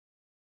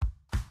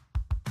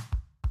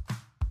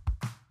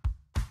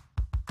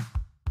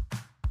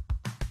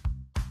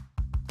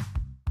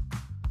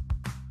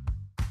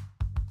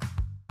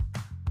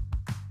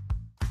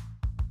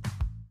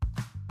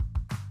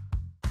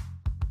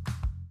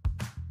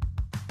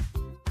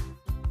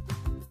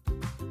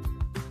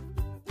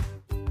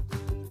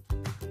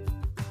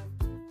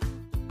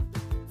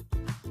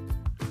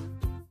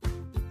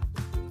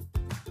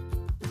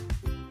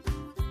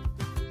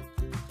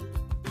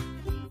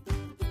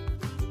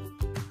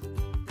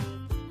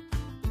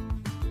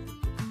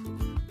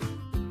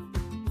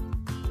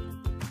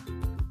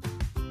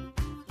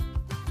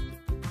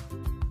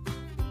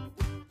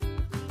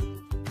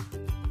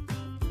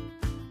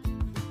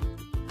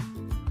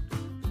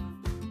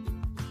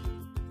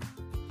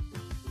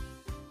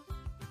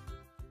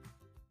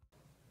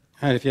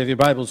And if you have your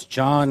Bibles,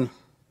 John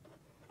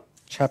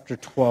chapter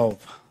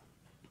 12.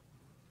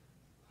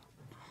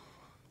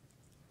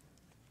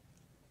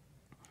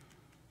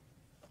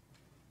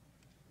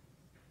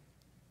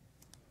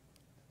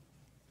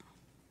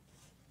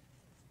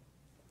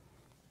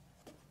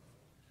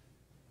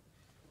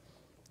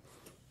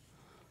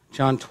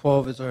 John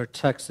 12 is our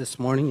text this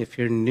morning. If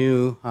you're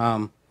new,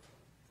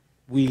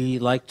 we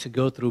like to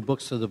go through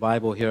books of the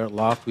Bible here at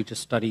Loft. We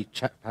just study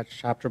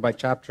chapter by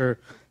chapter,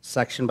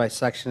 section by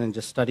section, and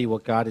just study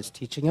what God is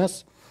teaching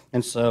us.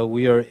 And so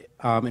we are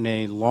in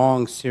a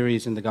long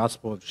series in the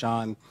Gospel of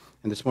John.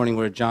 And this morning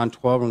we're at John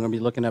 12. We're going to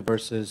be looking at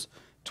verses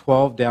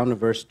 12 down to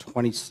verse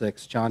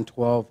 26. John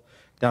 12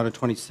 down to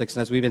 26.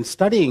 And as we've been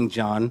studying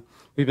John,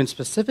 we've been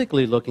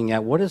specifically looking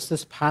at what does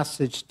this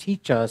passage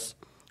teach us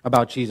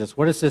about Jesus?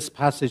 What does this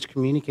passage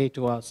communicate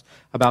to us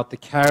about the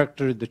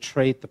character, the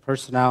trait, the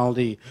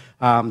personality,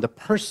 the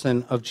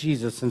person of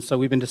Jesus? And so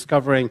we've been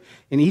discovering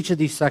in each of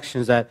these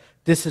sections that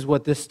this is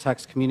what this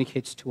text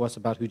communicates to us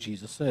about who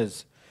Jesus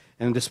is.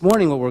 And this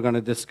morning what we're going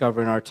to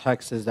discover in our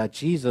text is that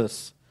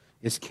Jesus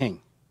is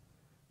king.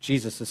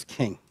 Jesus is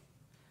king.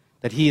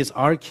 That he is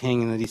our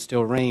king and that he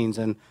still reigns.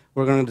 And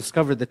we're going to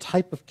discover the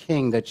type of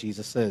king that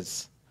Jesus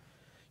is.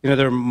 You know,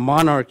 there are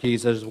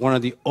monarchies as one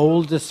of the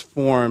oldest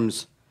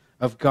forms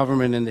of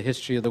government in the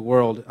history of the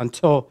world.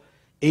 Until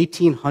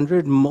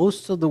 1800,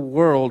 most of the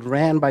world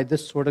ran by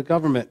this sort of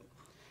government.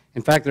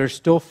 In fact, there are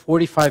still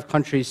 45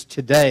 countries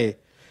today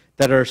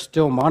that are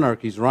still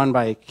monarchies, run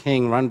by a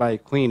king, run by a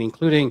queen,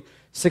 including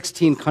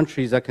 16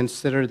 countries that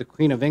consider the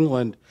Queen of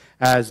England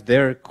as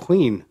their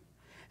queen.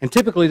 And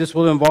typically this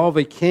will involve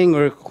a king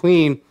or a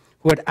queen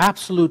who had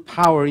absolute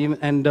power,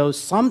 and though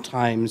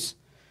sometimes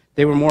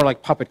they were more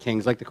like puppet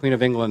kings, like the Queen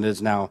of England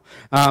is now.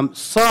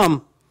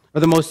 Some of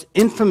the most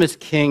infamous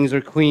kings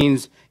or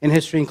queens in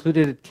history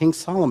included King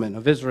Solomon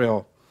of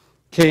Israel,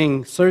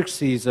 King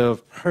Xerxes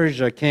of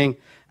Persia, King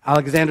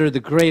Alexander the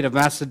Great of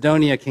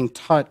Macedonia, King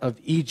Tut of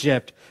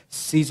Egypt,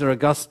 Caesar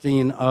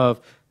Augustine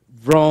of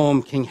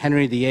Rome, King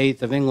Henry VIII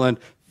of England,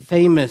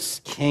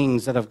 famous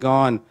kings that have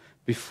gone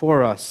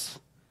before us.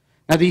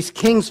 Now these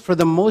kings, for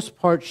the most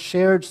part,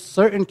 shared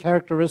certain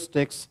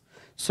characteristics,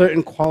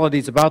 certain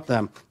qualities about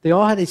them. They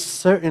all had a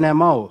certain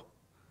MO.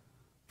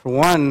 For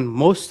one,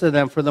 most of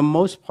them, for the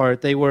most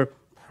part, they were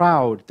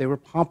proud, they were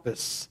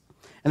pompous.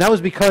 And that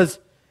was because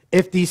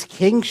if these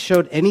kings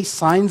showed any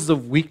signs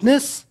of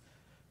weakness,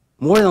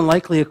 more than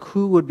likely a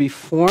coup would be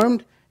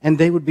formed and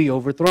they would be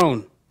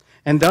overthrown.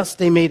 And thus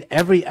they made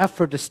every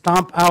effort to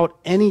stomp out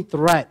any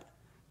threat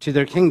to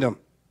their kingdom.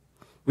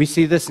 We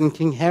see this in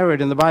King Herod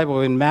in the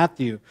Bible, in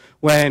Matthew,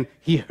 when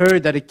he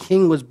heard that a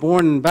king was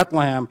born in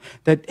Bethlehem,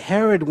 that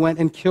Herod went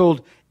and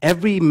killed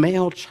every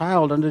male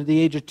child under the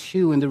age of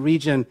 2 in the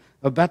region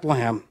of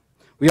Bethlehem.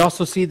 We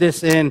also see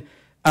this in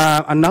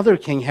another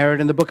king,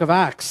 Herod, in the book of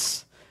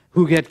Acts,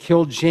 who had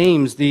killed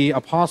James, the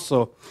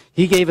apostle.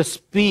 He gave a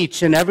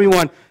speech, and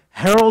everyone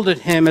heralded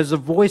him as the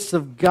voice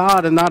of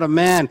God and not of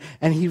man,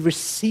 and he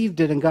received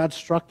it, and God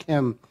struck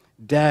him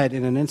dead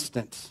in an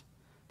instant.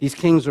 These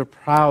kings were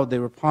proud, they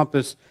were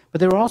pompous,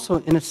 but they were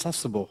also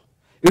inaccessible.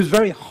 It was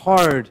very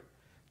hard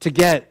to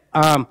get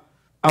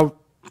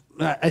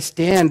a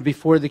stand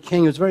before the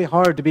king. It was very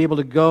hard to be able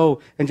to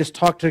go and just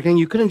talk to the king.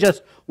 You couldn't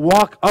just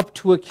walk up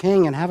to a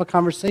king and have a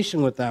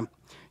conversation with them.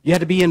 You had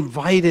to be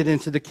invited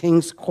into the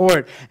king's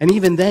court. And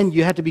even then,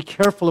 you had to be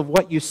careful of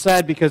what you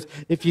said, because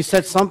if you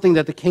said something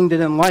that the king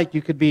didn't like,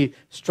 you could be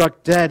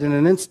struck dead in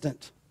an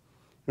instant.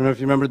 I don't know if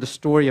you remember the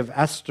story of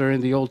Esther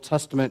in the Old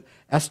Testament.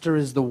 Esther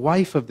is the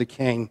wife of the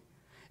king,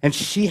 and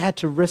she had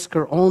to risk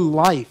her own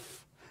life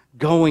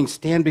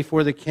stand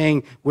before the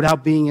king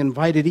without being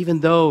invited,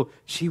 even though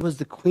she was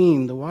the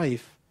queen, the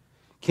wife.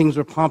 Kings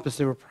were pompous,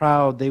 they were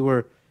proud, they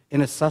were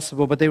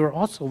inaccessible, but they were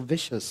also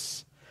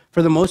vicious.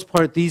 For the most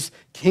part, these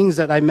kings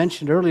that I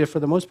mentioned earlier, for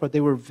the most part,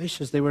 they were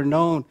vicious. They were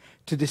known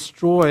to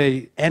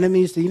destroy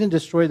enemies, to even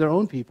destroy their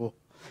own people.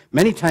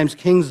 Many times,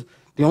 kings,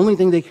 the only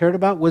thing they cared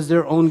about was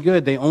their own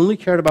good. They only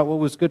cared about what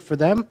was good for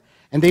them,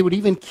 and they would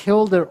even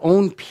kill their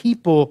own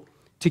people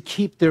to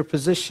keep their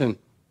position.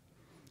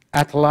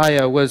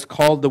 Athaliah was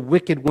called the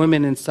wicked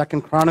woman in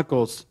 2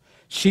 Chronicles.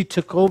 She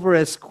took over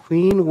as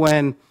queen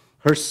when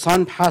her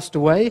son passed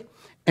away,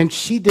 and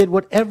she did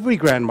what every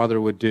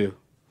grandmother would do.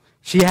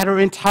 She had her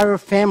entire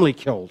family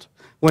killed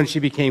when she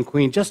became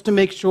queen, just to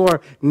make sure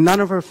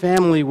none of her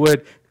family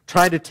would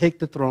try to take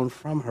the throne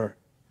from her.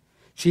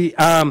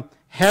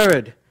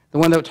 Herod, the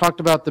one that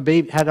talked about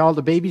had all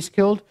the babies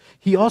killed,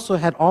 he also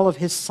had all of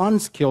his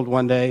sons killed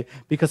one day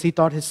because he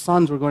thought his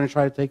sons were going to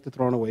try to take the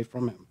throne away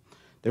from him.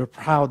 They were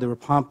proud, they were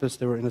pompous,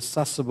 they were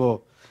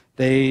inaccessible,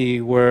 they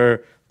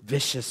were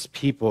vicious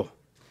people.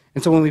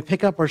 And so when we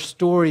pick up our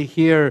story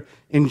here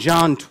in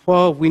John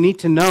 12, we need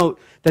to note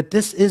that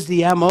this is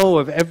the MO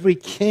of every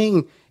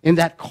king in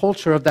that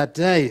culture of that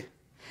day.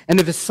 And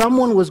if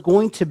someone was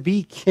going to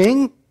be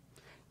king,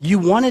 You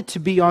wanted to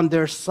be on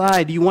their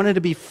side. You wanted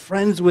to be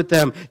friends with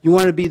them. You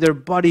wanted to be their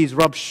buddies,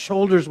 rub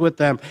shoulders with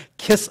them,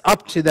 kiss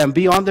up to them,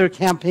 be on their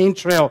campaign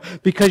trail,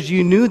 because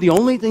you knew the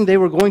only thing they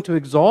were going to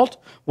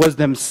exalt was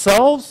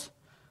themselves.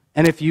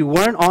 And if you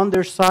weren't on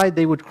their side,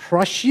 they would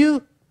crush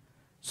you.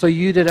 So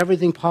you did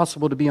everything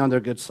possible to be on their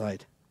good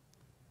side.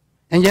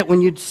 And yet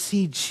when you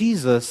see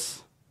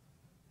Jesus,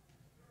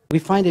 we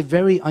find a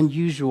very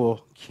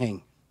unusual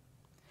king.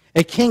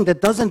 A king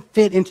that doesn't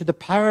fit into the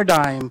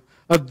paradigm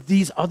of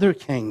these other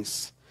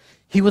kings.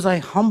 He was a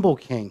humble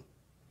king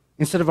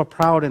instead of a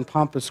proud and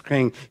pompous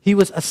king. He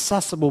was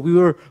accessible. We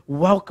were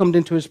welcomed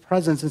into his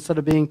presence instead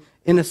of being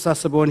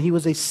inaccessible. And he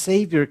was a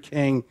savior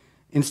king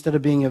instead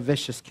of being a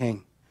vicious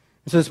king.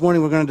 And so this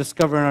morning we're going to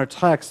discover in our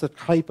text the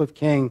type of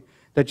king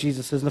that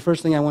Jesus is. And the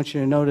first thing I want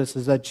you to notice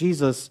is that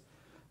Jesus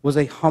was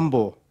a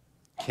humble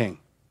king.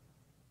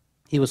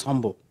 He was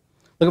humble.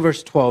 Look at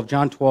verse 12,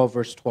 John 12,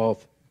 verse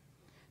 12.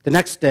 The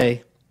next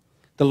day,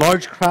 the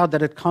large crowd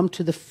that had come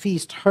to the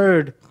feast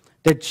heard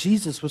that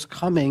Jesus was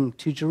coming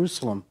to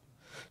Jerusalem.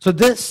 So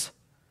this,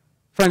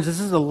 friends, this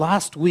is the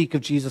last week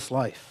of Jesus'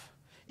 life.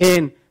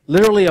 In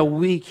literally a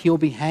week, he'll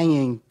be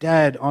hanging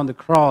dead on the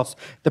cross.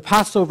 The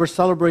Passover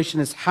celebration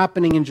is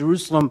happening in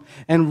Jerusalem,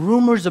 and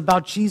rumors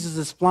about Jesus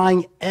is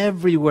flying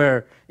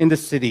everywhere in the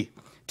city.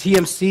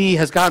 TMC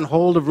has gotten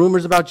hold of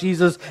rumors about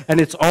Jesus,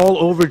 and it's all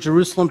over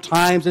Jerusalem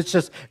Times. It's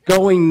just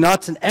going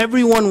nuts, and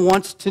everyone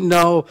wants to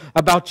know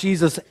about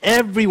Jesus.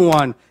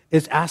 Everyone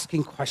is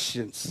asking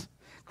questions.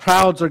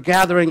 Crowds are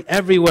gathering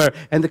everywhere,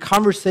 and the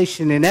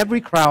conversation in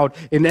every crowd,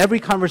 in every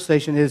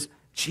conversation is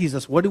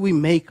Jesus. What do we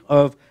make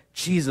of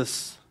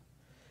Jesus?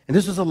 And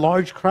this was a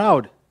large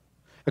crowd.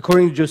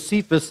 According to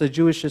Josephus, a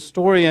Jewish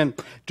historian,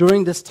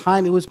 during this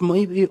time, it was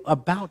maybe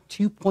about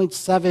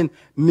 2.7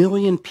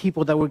 million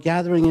people that were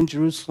gathering in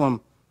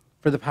Jerusalem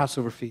for the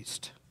Passover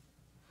feast.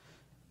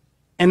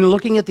 And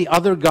looking at the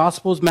other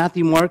Gospels,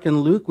 Matthew, Mark,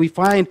 and Luke, we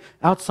find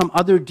out some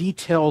other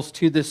details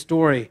to this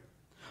story.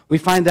 We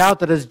find out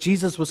that as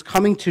Jesus was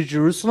coming to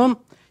Jerusalem,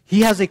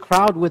 he has a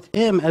crowd with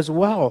him as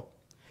well.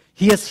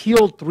 He has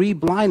healed 3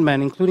 blind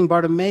men, including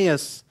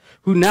Bartimaeus,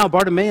 who now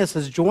Bartimaeus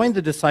has joined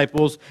the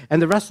disciples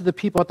and the rest of the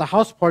people at the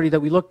house party that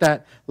we looked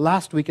at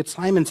last week at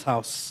Simon's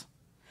house.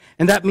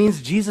 And that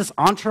means Jesus'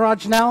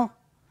 entourage now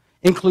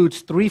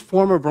includes 3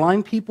 former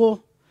blind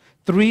people,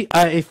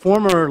 a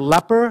former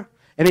leper,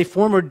 and a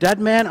former dead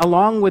man,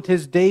 along with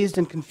his dazed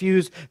and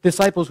confused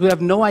disciples who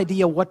have no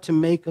idea what to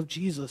make of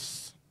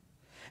Jesus.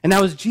 And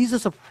now as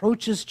Jesus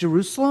approaches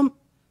Jerusalem,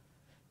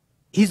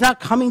 he's not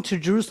coming to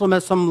Jerusalem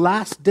as some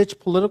last-ditch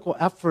political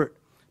effort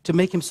to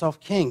make himself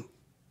king.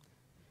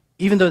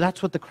 Even though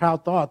that's what the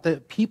crowd thought,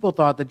 the people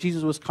thought that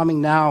Jesus was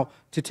coming now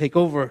to take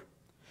over.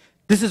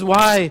 This is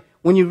why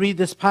when you read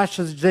this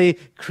passage, they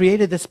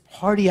created this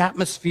party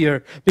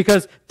atmosphere,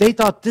 because they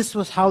thought this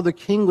was how the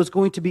king was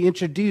going to be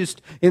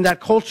introduced in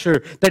that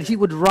culture, that he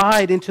would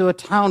ride into a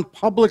town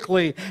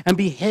publicly and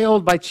be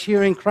hailed by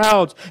cheering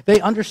crowds. They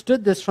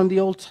understood this from the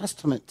Old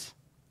Testament.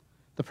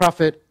 The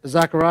prophet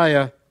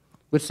Zechariah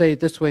would say it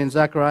this way in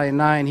Zechariah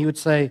 9. He would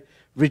say,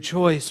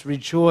 "Rejoice,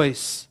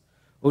 rejoice,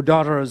 O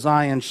daughter of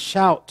Zion,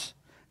 shout,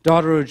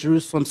 daughter of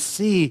Jerusalem,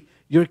 see,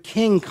 your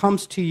king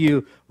comes to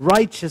you,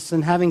 righteous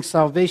and having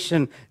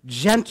salvation,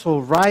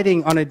 gentle,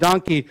 riding on a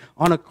donkey,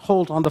 on a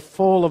colt, on the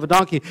foal of a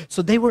donkey."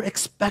 So they were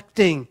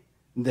expecting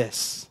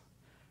this.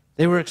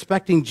 They were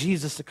expecting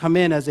Jesus to come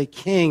in as a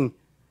king.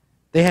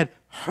 They had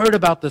heard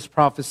about this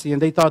prophecy, and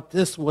they thought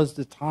this was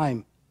the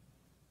time.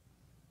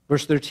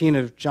 Verse 13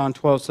 of John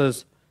 12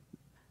 says,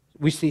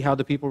 we see how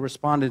the people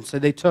responded. So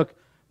they took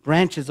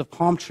branches of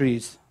palm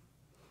trees.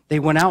 They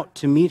went out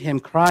to meet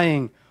him,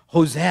 crying,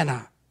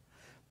 "Hosanna!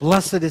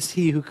 Blessed is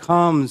he who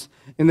comes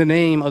in the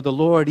name of the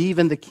Lord,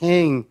 even the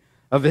King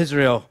of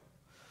Israel."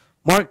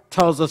 Mark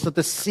tells us that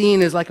the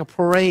scene is like a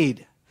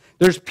parade.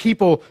 There's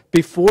people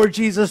before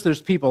Jesus,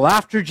 there's people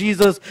after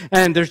Jesus,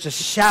 and there's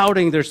just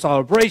shouting, there's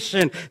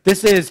celebration.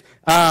 This is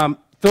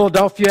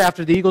Philadelphia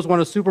after the Eagles won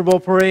a Super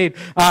Bowl parade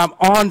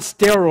on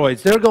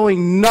steroids. They're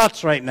going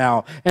nuts right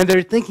now, and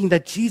they're thinking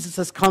that Jesus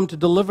has come to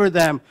deliver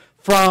them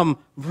from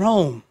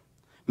Rome.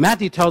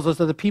 Matthew tells us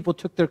that the people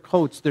took their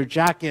coats, their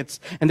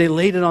jackets, and they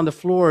laid it on the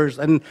floors,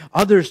 and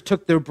others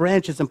took their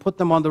branches and put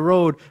them on the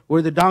road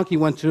where the donkey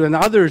went through, and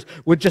others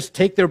would just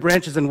take their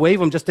branches and wave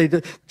them just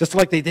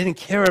like they didn't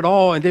care at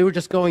all, and they were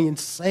just going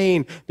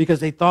insane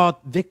because they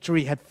thought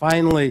victory had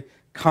finally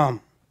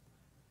come.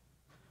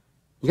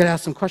 You got to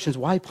ask some questions.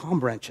 Why palm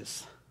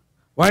branches?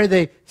 Why are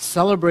they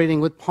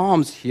celebrating with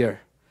palms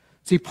here?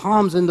 See,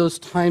 palms in those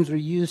times were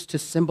used to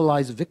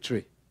symbolize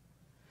victory.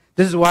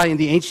 This is why in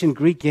the ancient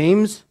Greek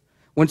games,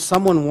 when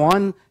someone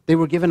won, they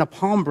were given a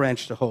palm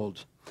branch to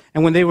hold.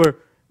 And when they were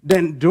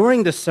then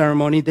during the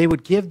ceremony, they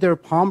would give their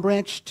palm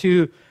branch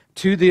to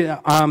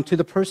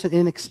the person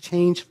in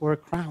exchange for a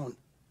crown.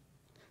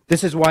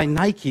 This is why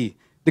Nike,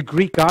 the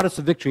Greek goddess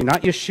of victory,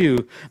 not your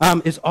shoe,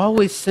 is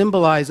always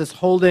symbolized as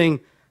holding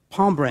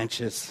palm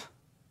branches.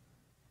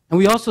 And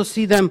we also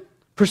see them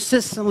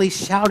persistently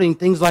shouting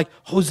things like,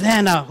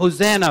 "Hosanna,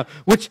 Hosanna,"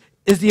 which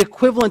is the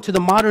equivalent to the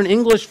modern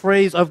English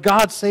phrase of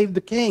God save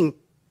the king.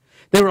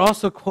 They were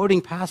also quoting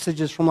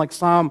passages from like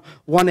Psalm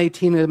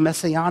 118, a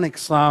messianic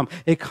psalm,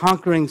 a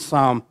conquering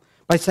psalm,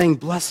 by saying,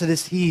 blessed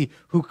is he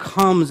who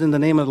comes in the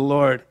name of the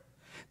Lord.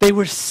 They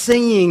were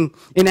singing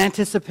in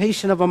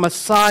anticipation of a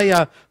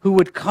Messiah who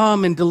would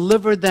come and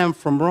deliver them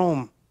from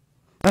Rome.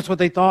 That's what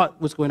they thought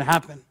was going to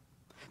happen.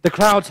 The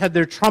crowds had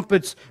their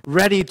trumpets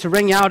ready to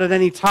ring out at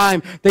any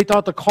time. They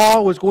thought the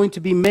call was going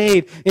to be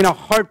made in a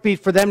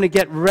heartbeat for them to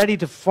get ready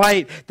to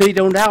fight. They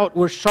no doubt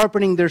were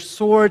sharpening their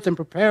swords and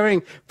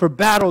preparing for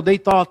battle. They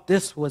thought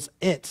this was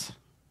it.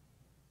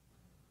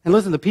 And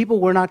listen, the people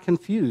were not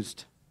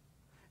confused.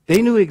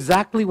 They knew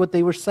exactly what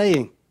they were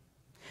saying.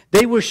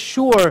 They were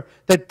sure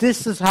that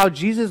this is how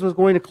Jesus was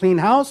going to clean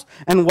house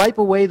and wipe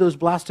away those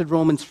blasted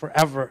Romans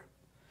forever.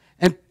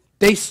 And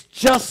they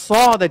just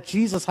saw that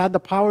Jesus had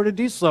the power to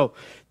do so.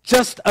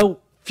 Just a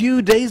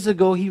few days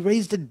ago, he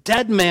raised a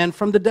dead man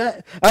from the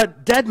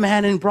dead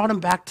man and brought him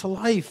back to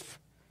life.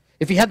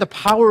 If he had the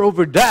power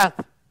over death,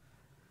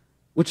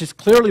 which is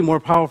clearly more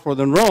powerful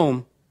than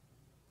Rome,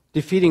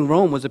 defeating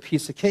Rome was a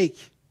piece of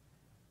cake.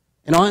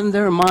 And on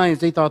their minds,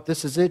 they thought,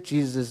 this is it.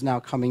 Jesus is now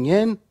coming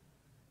in.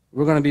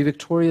 We're going to be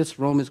victorious.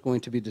 Rome is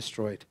going to be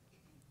destroyed.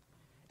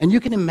 And you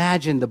can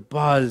imagine the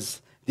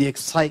buzz, the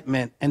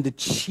excitement, and the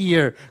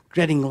cheer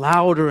getting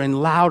louder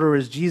and louder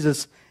as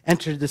Jesus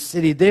entered the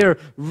city. They're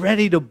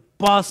ready to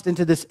bust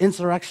into this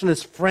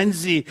insurrectionist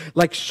frenzy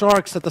like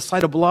sharks at the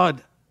sight of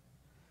blood.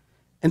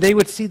 And they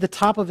would see the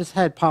top of his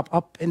head pop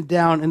up and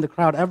down in the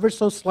crowd ever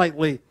so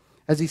slightly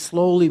as he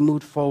slowly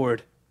moved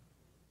forward.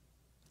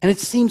 And it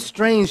seemed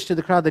strange to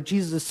the crowd that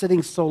Jesus is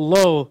sitting so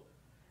low.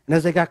 And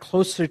as they got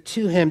closer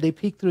to him, they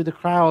peeked through the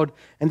crowd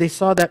and they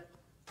saw that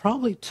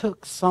probably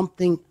took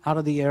something out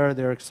of the air of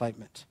their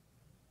excitement.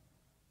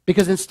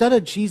 Because instead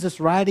of Jesus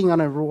riding on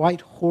a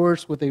white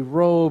horse with a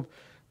robe,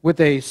 with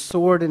a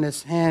sword in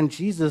his hand,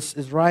 Jesus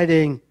is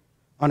riding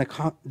on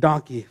a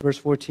donkey. Verse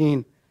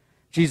 14,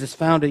 Jesus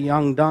found a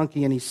young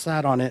donkey and he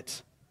sat on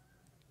it.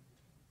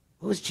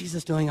 What was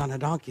Jesus doing on a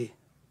donkey?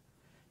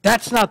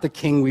 That's not the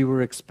king we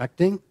were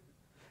expecting.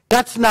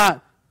 That's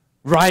not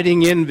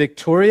riding in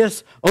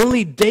victorious.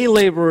 Only day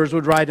laborers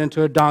would ride on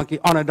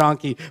a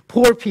donkey.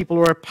 Poor people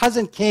or a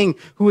peasant king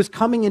who was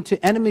coming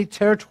into enemy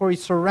territory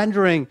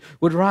surrendering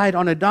would ride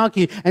on a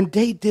donkey. And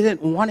they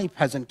didn't want a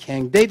peasant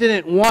king. They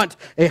didn't want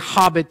a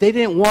hobbit. They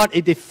didn't want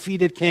a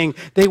defeated king.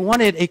 They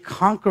wanted a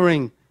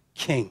conquering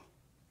king.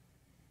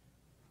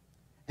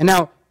 And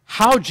now,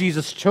 how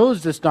Jesus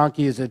chose this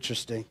donkey is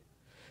interesting.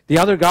 The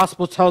other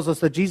gospel tells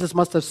us that Jesus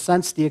must have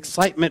sensed the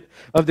excitement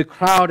of the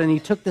crowd, and he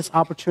took this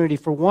opportunity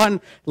for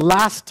one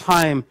last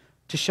time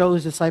to show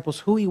his disciples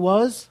who he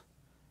was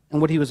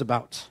and what he was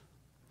about.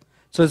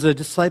 So as the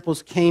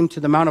disciples came to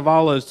the Mount of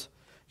Olives,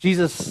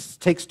 Jesus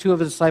takes two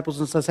of his disciples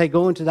and says, hey,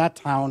 go into that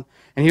town,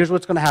 and here's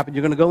what's going to happen.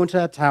 You're going to go into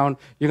that town,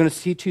 you're going to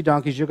see two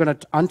donkeys, you're going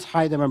to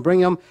untie them and bring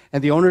them,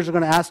 and the owners are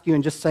going to ask you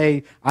and just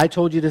say, I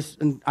told you this,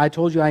 and I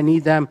told you I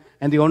need them,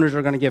 and the owners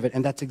are going to give it.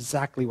 And that's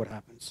exactly what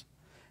happens.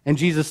 And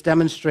Jesus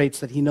demonstrates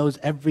that he knows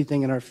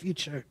everything in our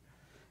future.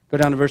 Go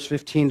down to verse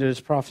 15 to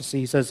his prophecy.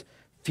 He says,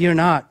 fear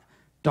not,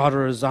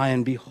 daughter of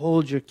Zion.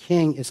 Behold, your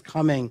king is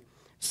coming,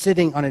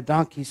 sitting on a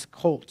donkey's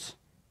colt.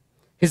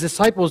 His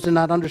disciples did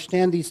not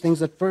understand these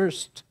things at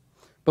first.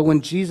 But when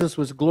Jesus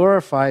was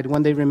glorified,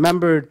 then they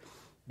remembered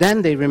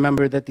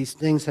that these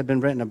things had been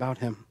written about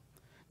him.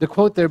 The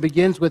quote there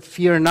begins with,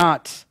 fear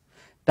not.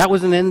 That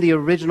wasn't in the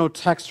original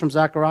text from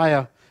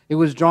Zechariah. It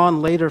was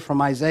drawn later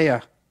from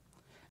Isaiah.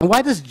 And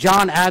why does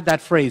John add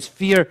that phrase,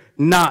 fear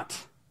not?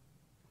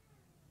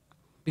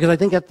 Because I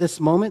think at this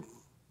moment,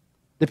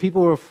 the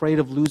people were afraid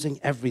of losing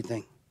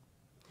everything.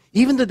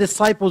 Even the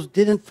disciples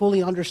didn't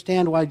fully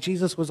understand why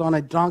Jesus was on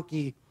a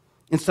donkey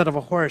instead of a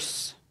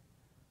horse.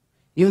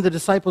 Even the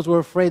disciples were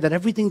afraid that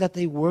everything that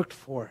they worked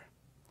for,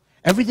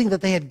 everything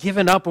that they had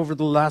given up over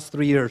the last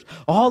 3 years,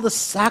 all the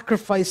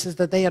sacrifices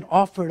that they had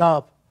offered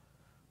up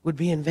would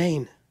be in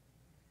vain.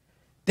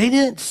 They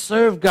didn't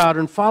serve God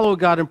and follow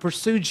God and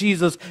pursue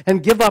Jesus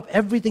and give up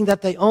everything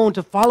that they owned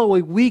to follow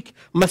a weak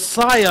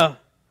Messiah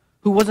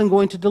who wasn't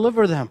going to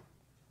deliver them.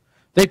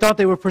 They thought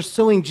they were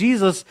pursuing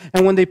Jesus,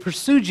 and when they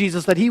pursued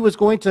Jesus, that he was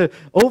going to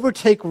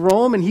overtake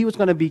Rome and he was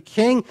going to be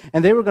king,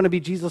 and they were going to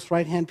be Jesus'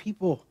 right-hand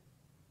people.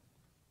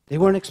 They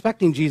weren't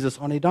expecting Jesus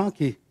on a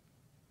donkey.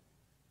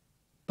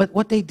 But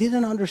what they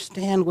didn't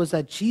understand was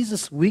that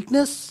Jesus'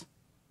 weakness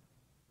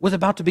was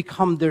about to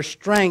become their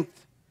strength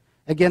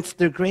against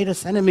their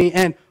greatest enemy,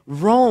 and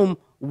Rome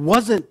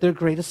wasn't their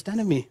greatest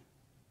enemy.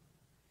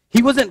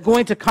 He wasn't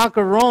going to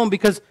conquer Rome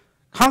because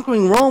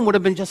conquering Rome would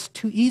have been just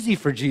too easy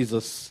for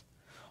Jesus.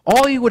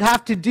 All he would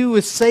have to do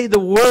is say the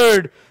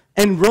word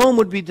and Rome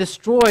would be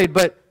destroyed,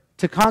 but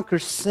to conquer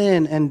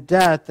sin and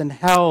death and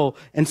hell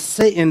and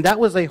Satan, that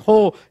was a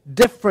whole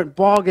different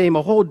ballgame,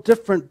 a whole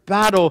different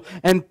battle,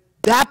 and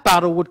that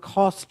battle would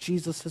cost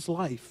Jesus his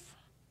life.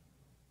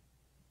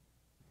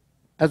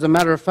 As a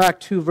matter of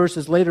fact, 2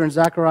 verses later in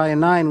Zechariah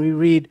 9, we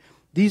read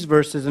these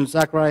verses in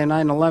Zechariah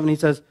 9:11. He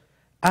says,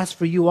 as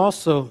for you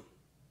also,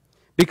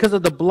 Because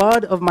of the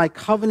blood of my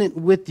covenant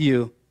with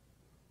you,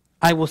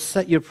 I will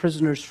set your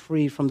prisoners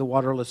free from the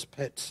waterless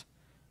pit.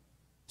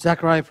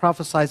 Zechariah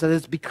prophesies that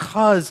it's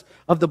because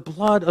of the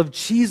blood of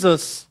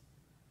Jesus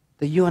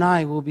that you and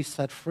I will be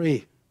set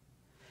free.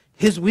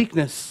 His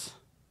weakness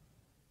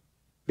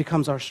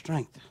becomes our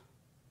strength.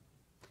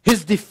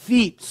 His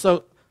defeat,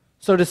 so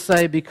to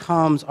say,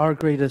 becomes our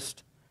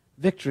greatest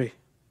victory.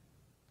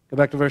 Go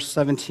back to verse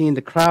 17.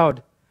 The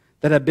crowd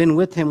that had been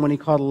with him when he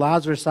called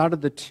Lazarus out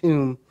of the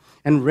tomb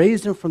and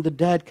raised him from the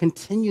dead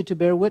continued to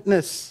bear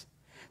witness.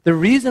 The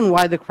reason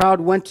why the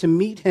crowd went to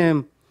meet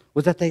him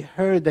was that they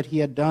heard that he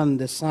had done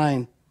this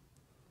sign.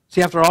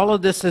 See, after all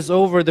of this is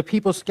over, the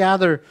people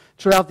scatter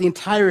throughout the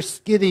entire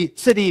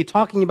city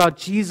talking about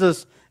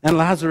Jesus and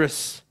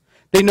Lazarus.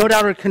 They no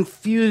doubt are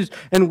confused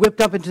and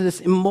whipped up into this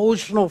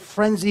emotional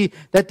frenzy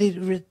that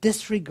they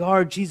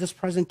disregard Jesus'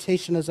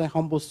 presentation as a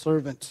humble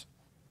servant.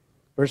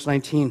 Verse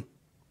 19.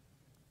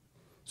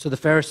 So the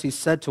Pharisees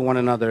said to one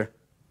another,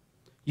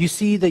 "You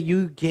see that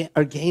you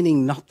are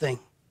gaining nothing.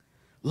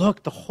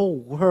 Look, the whole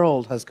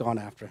world has gone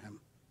after him."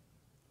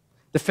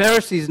 The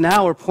Pharisees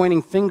now are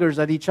pointing fingers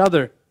at each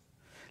other.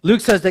 Luke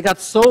says they got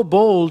so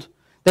bold,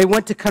 they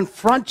went to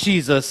confront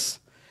Jesus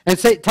and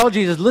tell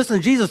Jesus,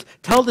 "Listen, Jesus,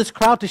 tell this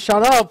crowd to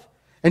shut up."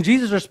 And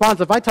Jesus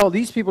responds, "If I tell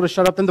these people to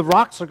shut up, then the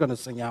rocks are going to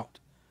sing out."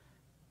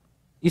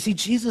 You see,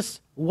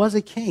 Jesus was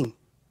a king.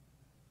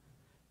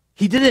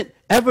 He didn't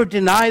ever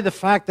deny the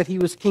fact that he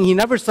was king. He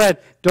never said,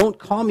 "Don't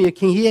call me a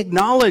king." He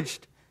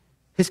acknowledged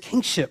his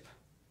kingship.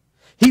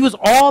 He was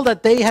all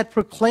that they had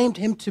proclaimed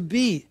him to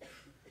be.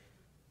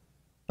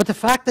 But the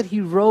fact that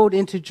he rode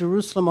into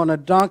Jerusalem on a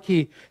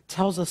donkey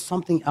tells us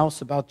something else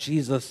about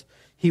Jesus.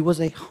 He was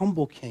a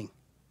humble king.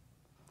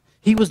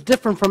 He was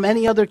different from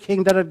any other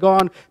king that had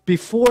gone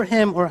before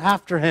him or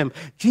after him.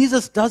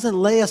 Jesus doesn't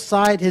lay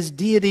aside his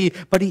deity,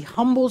 but he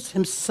humbles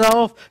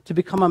himself to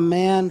become a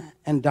man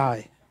and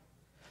die.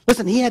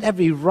 Listen, he had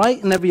every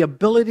right and every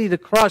ability to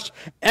crush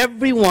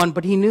everyone,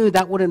 but he knew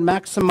that wouldn't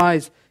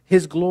maximize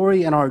his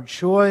glory and our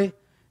joy,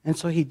 and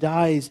so he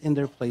dies in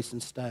their place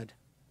instead.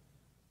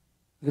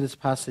 Look at this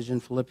passage in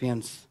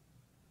Philippians.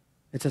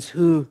 It says,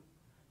 "Who,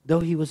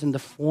 though he was in the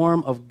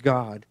form of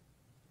God,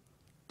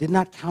 did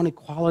not count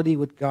equality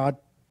with God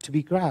to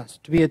be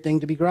grasped, to be a thing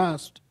to be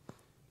grasped,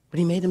 but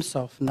he made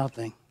himself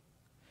nothing.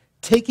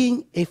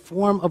 Taking a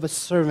form of a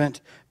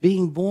servant,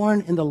 being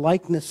born in the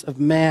likeness of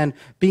man,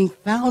 being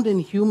found in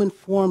human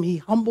form, he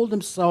humbled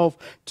himself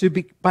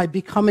by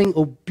becoming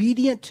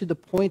obedient to the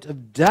point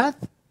of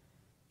death,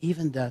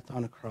 even death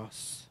on a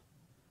cross."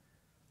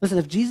 Listen,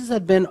 if Jesus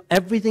had been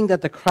everything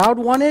that the crowd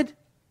wanted,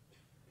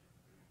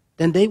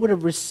 then they would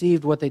have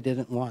received what they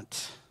didn't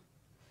want.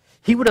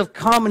 He would have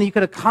come and he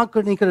could have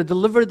conquered and he could have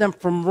delivered them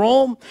from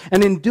Rome.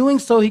 And in doing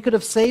so, he could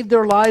have saved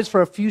their lives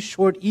for a few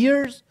short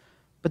years,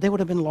 but they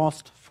would have been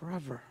lost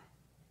forever.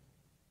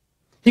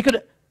 He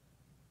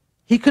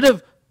could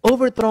have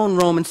overthrown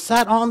Rome and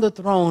sat on the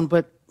throne,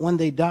 but when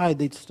they died,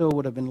 they still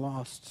would have been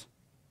lost.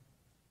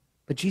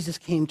 But Jesus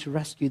came to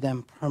rescue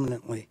them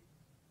permanently.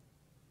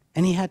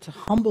 And he had to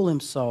humble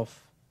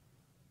himself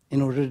in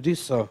order to do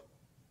so.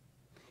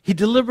 He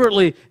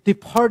deliberately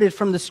departed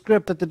from the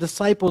script that the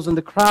disciples and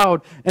the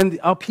crowd and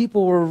our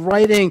people were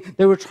writing.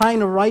 They were trying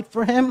to write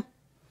for him,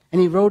 and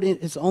he wrote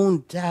his own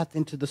death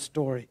into the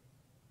story.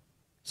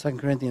 2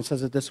 Corinthians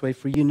says it this way,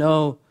 "For you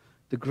know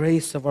the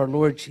grace of our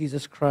Lord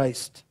Jesus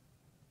Christ,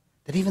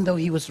 that even though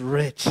he was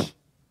rich,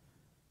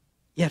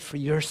 yet for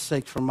your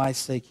sake, for my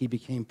sake, he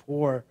became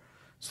poor,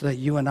 so that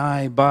you and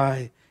I,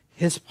 by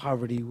his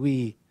poverty,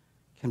 we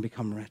can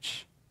become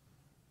rich."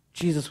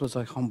 Jesus was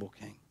a humble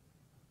king.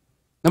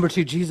 Number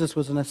two, Jesus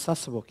was an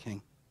accessible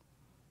king.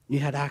 You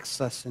had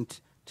access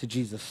to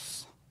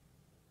Jesus.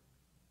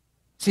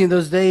 See, in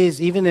those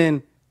days, even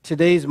in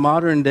today's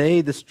modern day,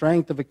 the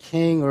strength of a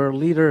king or a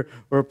leader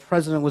or a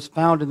president was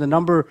found in the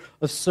number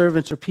of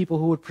servants or people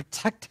who would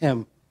protect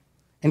him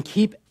and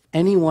keep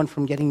anyone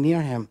from getting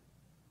near him.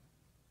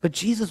 But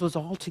Jesus was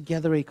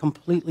altogether a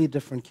completely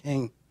different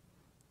king.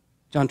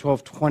 John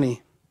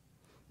 12:20.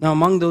 Now,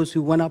 among those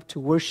who went up to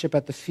worship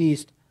at the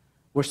feast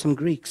were some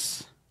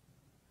Greeks.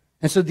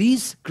 And so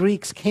these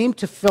Greeks came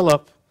to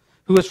Philip,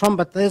 who was from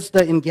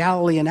Bethsaida in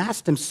Galilee, and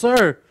asked him,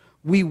 "Sir,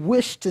 we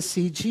wish to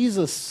see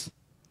Jesus."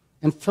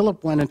 And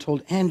Philip went and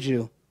told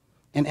Andrew,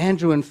 and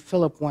Andrew and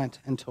Philip went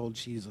and told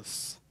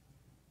Jesus.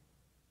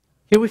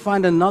 Here we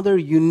find another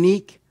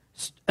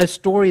a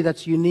story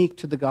that's unique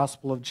to the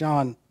Gospel of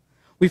John.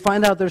 We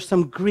find out there's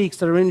some Greeks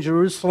that are in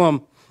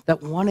Jerusalem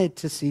that wanted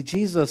to see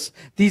Jesus.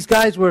 These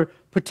guys were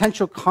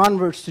potential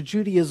converts to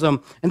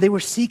Judaism, and they were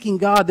seeking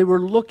God. They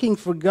were looking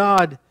for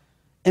God,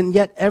 and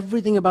yet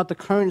everything about the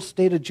current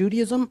state of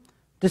Judaism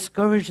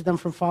discouraged them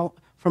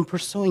from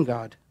pursuing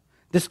God,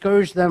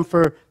 discouraged them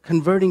for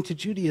converting to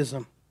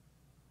Judaism.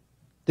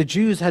 The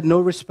Jews had no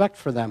respect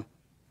for them.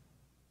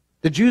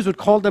 The Jews would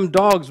call them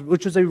dogs,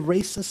 which was a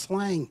racist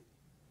slang.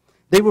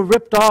 They were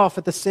ripped off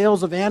at the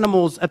sales of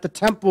animals at the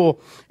temple,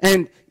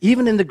 and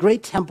even in the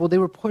great temple, they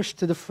were pushed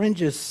to the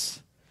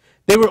fringes.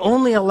 They were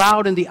only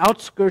allowed in the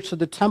outskirts of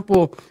the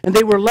temple, and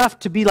they were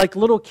left to be like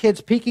little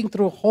kids peeking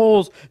through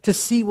holes to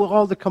see what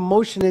all the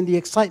commotion and the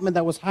excitement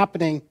that was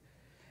happening.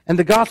 And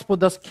the gospel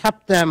thus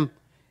kept them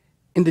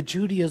in the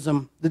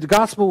Judaism. The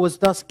gospel was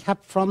thus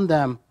kept from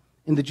them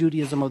in the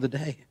Judaism of the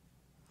day.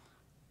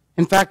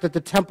 In fact, at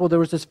the temple, there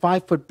was this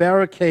 5-foot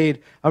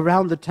barricade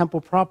around the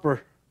temple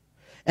proper.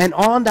 And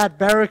on that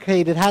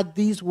barricade, it had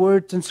these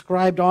words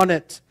inscribed on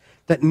it,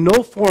 that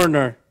no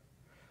foreigner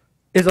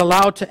is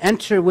allowed to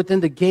enter within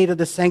the gate of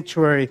the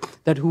sanctuary,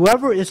 that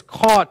whoever is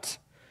caught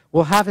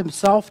will have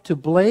himself to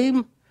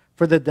blame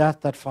for the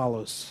death that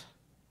follows.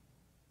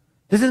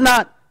 This is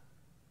not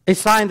a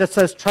sign that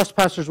says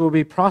trespassers will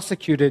be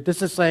prosecuted.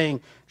 This is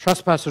saying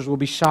trespassers will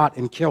be shot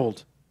and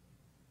killed.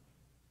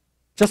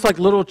 Just like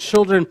little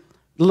children,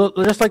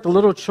 just like the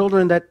little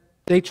children that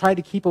they tried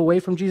to keep away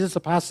from Jesus, a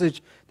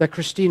passage that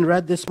Christine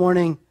read this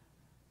morning.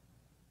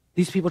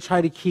 These people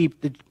try to keep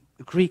the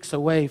Greeks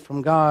away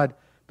from God,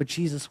 but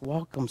Jesus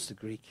welcomes the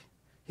Greek.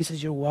 He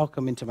says, you're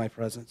welcome into my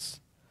presence.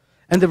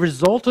 And the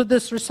result of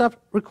this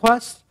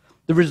request,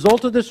 the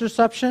result of this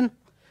reception,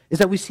 is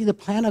that we see the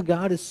plan of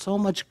God is so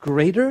much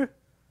greater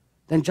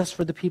than just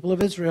for the people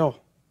of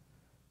Israel.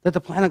 That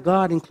the plan of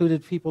God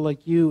included people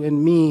like you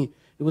and me.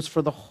 It was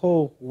for the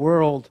whole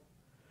world.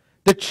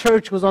 The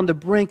church was on the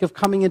brink of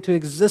coming into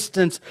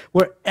existence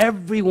where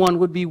everyone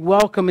would be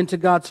welcome into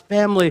God's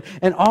family,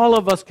 and all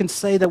of us can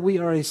say that we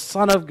are a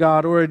son of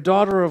God or a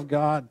daughter of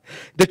God.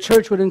 The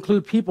church would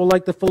include people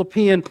like the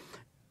Philippian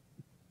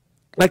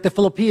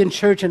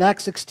church in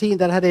Acts 16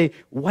 that had a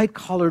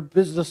white-collared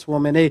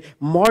businesswoman, a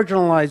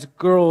marginalized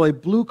girl, a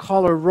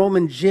blue-collar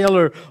Roman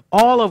jailer,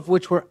 all of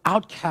which were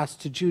outcasts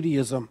to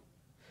Judaism.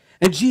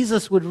 And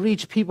Jesus would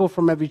reach people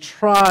from every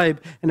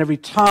tribe and every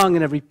tongue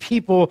and every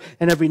people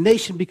and every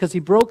nation because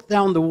he broke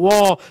down the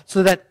wall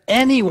so that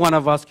any one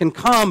of us can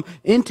come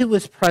into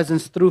his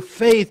presence through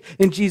faith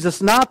in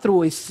Jesus, not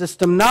through a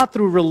system, not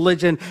through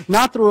religion,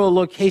 not through a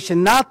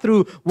location, not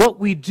through what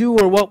we do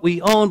or what we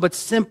own, but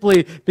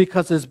simply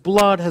because his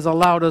blood has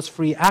allowed us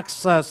free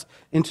access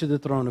into the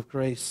throne of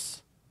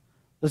grace.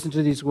 Listen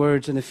to these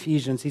words in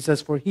Ephesians. He says,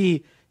 for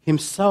he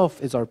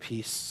himself is our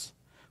peace,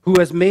 who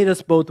has made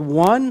us both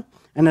one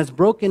and has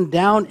broken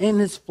down in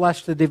his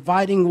flesh the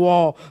dividing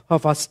wall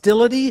of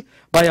hostility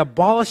by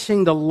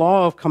abolishing the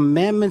law of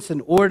commandments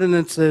and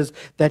ordinances,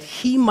 that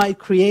he might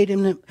create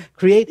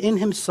in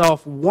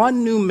himself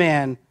one new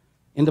man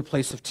in the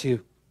place of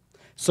two,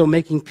 so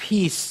making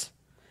peace,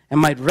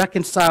 and might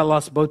reconcile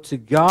us both to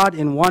God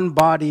in one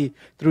body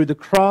through the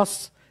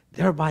cross,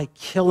 thereby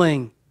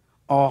killing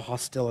all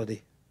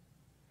hostility.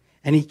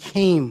 And he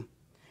came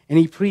and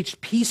he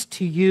preached peace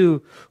to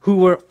you who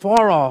were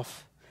far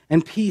off,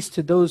 and peace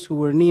to those who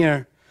were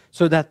near,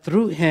 so that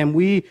through him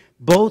we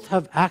both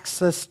have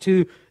access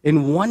to,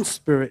 in one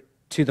spirit,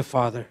 to the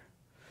Father.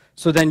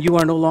 So then you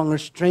are no longer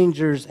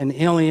strangers and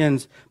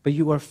aliens, but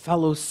you are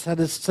fellow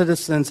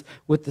citizens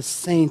with the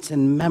saints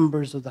and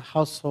members of the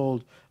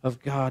household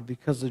of God.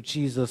 Because of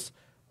Jesus,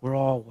 we're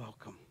all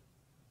welcome.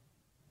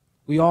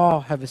 We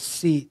all have a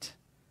seat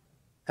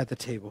at the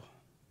table.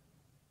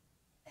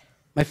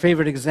 My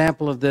favorite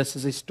example of this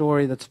is a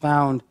story that's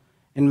found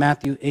in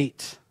Matthew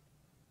 8.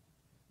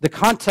 The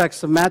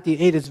context of Matthew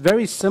 8 is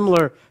very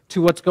similar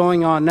to what's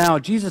going on now.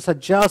 Jesus had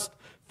just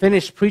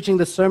finished preaching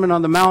the Sermon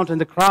on the Mount,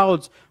 and the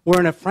crowds were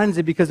in a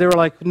frenzy because they were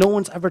like, no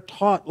one's ever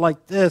taught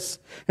like this.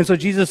 And so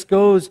Jesus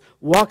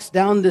walks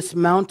down this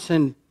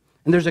mountain,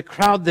 and there's a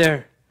crowd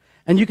there.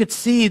 And you could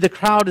see the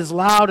crowd is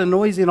loud and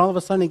noisy, and all of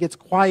a sudden it gets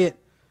quiet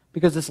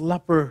because this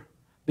leper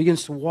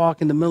begins to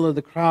walk in the middle of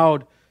the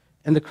crowd,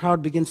 and the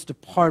crowd begins to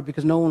part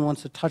because no one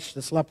wants to touch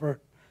this leper.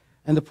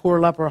 And the poor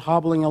leper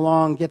hobbling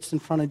along gets in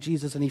front of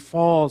Jesus, and he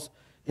falls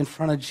in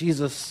front of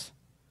Jesus.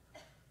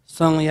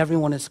 Suddenly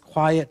everyone is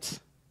quiet.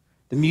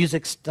 The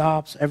music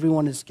stops.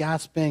 Everyone is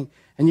gasping.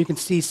 And you can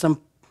see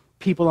some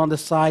people on the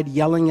side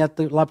yelling at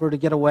the leper to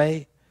get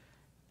away.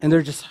 And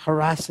they're just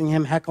harassing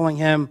him, heckling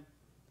him.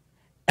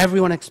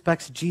 Everyone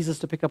expects Jesus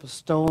to pick up a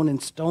stone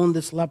and stone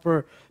this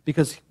leper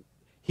because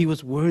he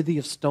was worthy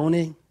of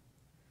stoning.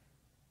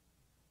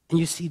 And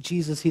you see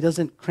Jesus, he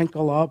doesn't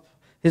crinkle up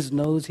his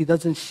nose. He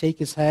doesn't shake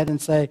his head and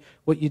say,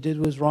 what you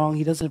did was wrong.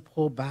 He doesn't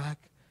pull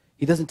back.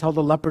 He doesn't tell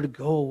the leper to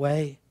go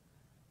away.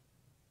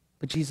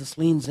 But Jesus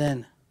leans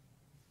in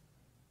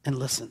and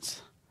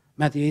listens.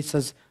 Matthew 8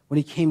 says, when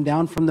he came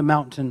down from the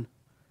mountain,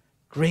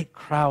 great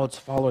crowds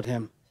followed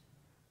him.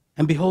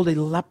 And behold, a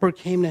leper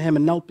came to him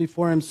and knelt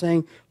before him,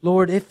 saying,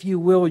 Lord, if you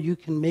will, you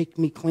can make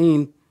me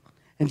clean.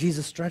 And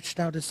Jesus stretched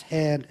out his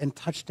hand and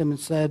touched him and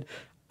said,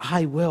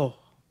 I will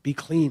be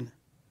clean.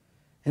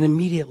 And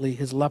immediately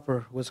his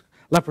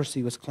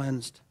leprosy was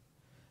cleansed.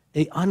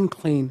 A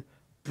unclean,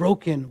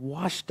 broken,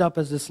 washed up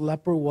as this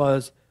leper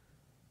was,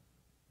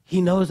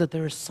 he knows that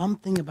there is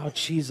something about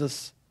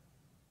Jesus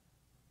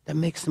that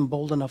makes him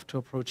bold enough to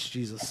approach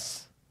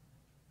Jesus.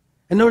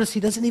 And notice he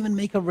doesn't even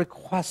make a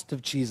request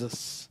of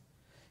Jesus.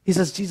 He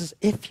says, Jesus,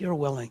 if you're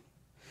willing,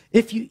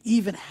 if you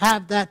even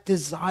have that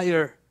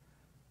desire,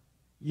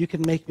 you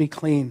can make me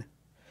clean.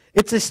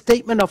 It's a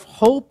statement of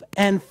hope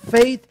and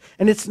faith,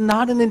 and it's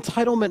not an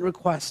entitlement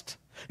request.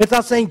 It's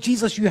not saying,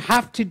 Jesus, you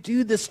have to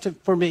do this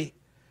for me.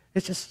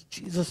 It's just,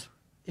 Jesus,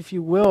 if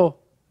you will,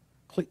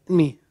 clean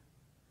me.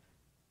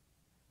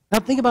 Now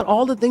think about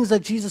all the things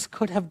that Jesus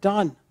could have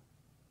done.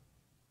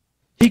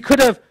 He could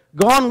have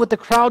gone with the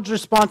crowd's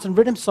response and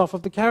rid himself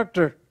of the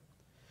character.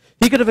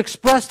 He could have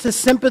expressed his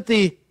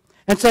sympathy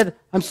and said,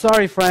 I'm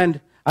sorry,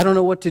 friend, I don't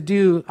know what to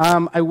do.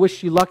 I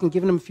wish you luck, and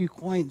given him a few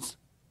coins.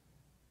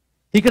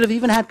 He could have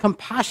even had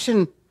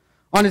compassion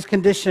on his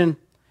condition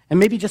and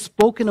maybe just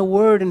spoken a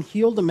word and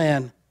healed the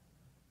man.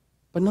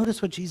 But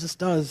notice what Jesus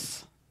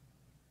does.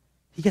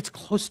 He gets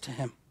close to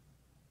him.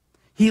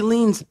 He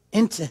leans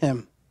into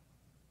him.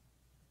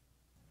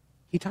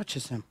 He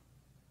touches him.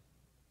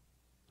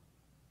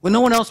 When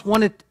no one else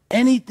wanted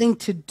anything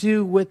to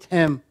do with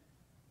him,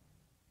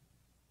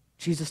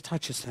 Jesus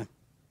touches him.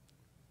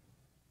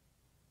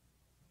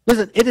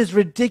 Listen, it is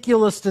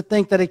ridiculous to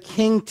think that a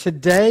king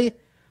today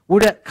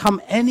would come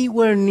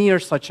anywhere near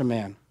such a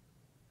man.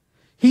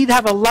 He'd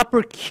have a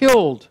leper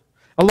killed,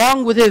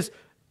 along with his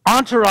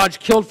entourage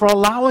killed for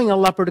allowing a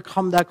leper to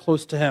come that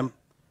close to him.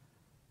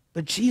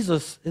 But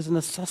Jesus is an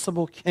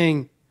accessible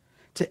king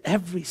to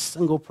every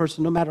single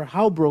person, no matter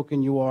how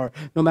broken you are,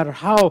 no matter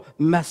how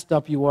messed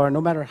up you are, no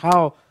matter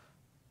how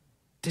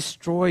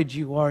destroyed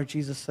you are.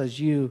 Jesus says,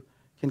 you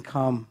can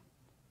come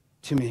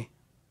to me.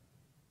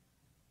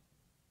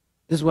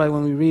 This is why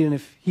when we read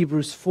in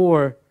Hebrews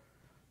 4,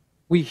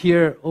 we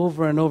hear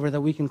over and over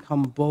that we can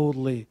come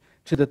boldly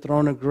to the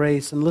throne of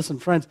grace. And listen,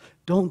 friends,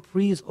 don't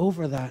breeze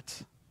over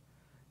that.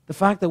 The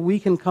fact that we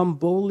can come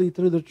boldly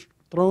through the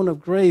throne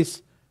of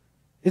grace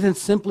isn't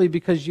simply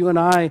because you and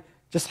I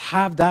just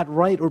have that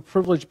right or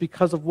privilege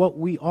because of what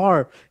we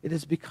are. It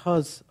is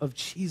because of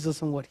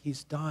Jesus and what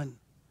he's done.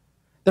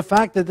 The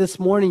fact that this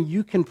morning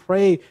you can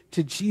pray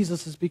to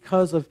Jesus is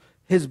because of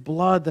his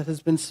blood that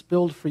has been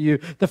spilled for you.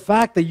 The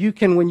fact that you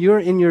can, when you're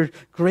in your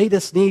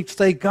greatest need,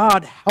 say,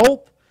 God,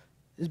 help,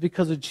 is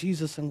because of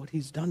Jesus and what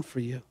he's done for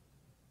you.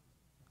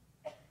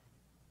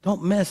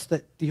 Don't miss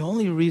that the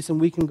only reason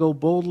we can go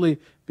boldly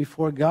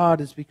before God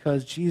is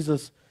because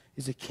Jesus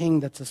is a king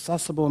that's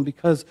accessible, and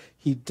because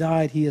he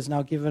died, he has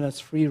now given us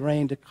free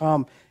reign to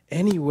come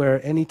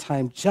anywhere,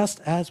 anytime, just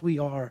as we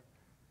are.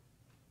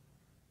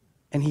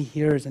 And he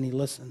hears and he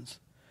listens.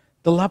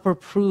 The leper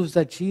proves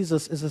that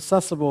Jesus is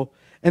accessible,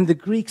 and the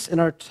Greeks in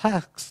our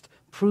text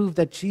prove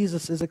that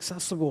Jesus is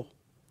accessible.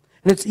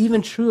 And it's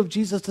even true of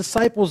Jesus'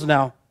 disciples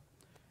now.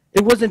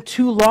 It wasn't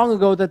too long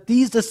ago that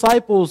these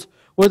disciples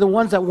were the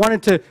ones that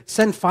wanted to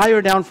send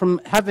fire down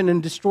from heaven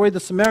and destroy the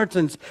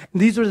Samaritans.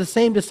 And these were the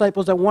same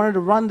disciples that wanted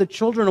to run the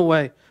children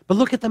away. But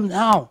look at them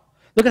now.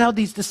 Look at how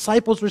these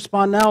disciples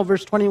respond now.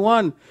 Verse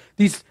 21.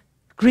 These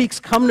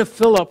Greeks come to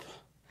Philip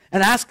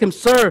and ask him,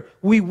 Sir,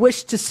 we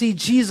wish to see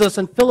Jesus.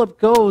 And Philip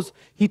goes.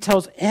 He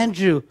tells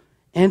Andrew.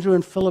 Andrew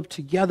and Philip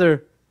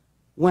together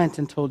went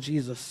and told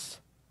Jesus.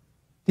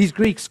 These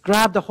Greeks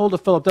grabbed a hold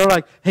of Philip. They're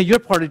like, hey, you're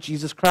part of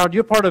Jesus' crowd.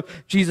 You're part of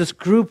Jesus'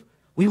 group.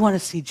 We want to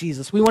see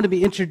Jesus. We want to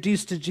be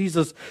introduced to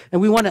Jesus. And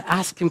we want to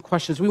ask him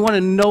questions. We want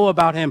to know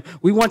about him.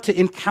 We want to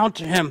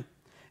encounter him.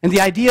 And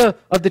the idea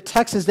of the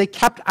text is they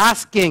kept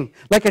asking,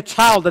 like a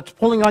child that's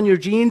pulling on your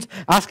jeans,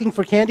 asking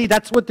for candy.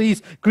 That's what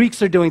these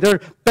Greeks are doing.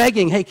 They're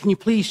begging, hey, can you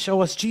please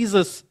show us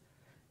Jesus?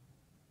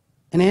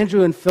 And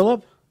Andrew and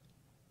Philip,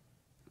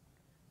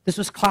 this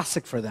was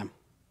classic for them.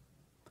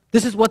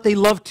 This is what they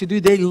loved to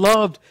do. They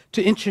loved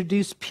to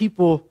introduce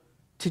people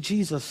to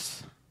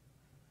Jesus.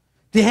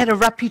 They had a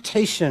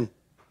reputation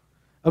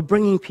of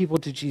bringing people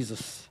to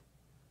Jesus.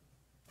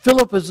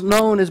 Philip is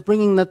known as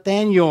bringing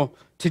Nathanael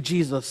to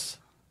Jesus.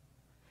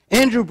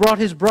 Andrew brought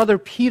his brother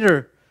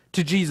Peter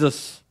to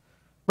Jesus.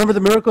 Remember the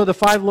miracle of the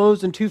 5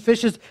 loaves and 2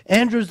 fishes?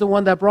 Andrew's the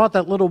one that brought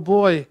that little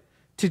boy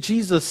to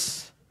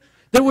Jesus.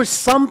 There was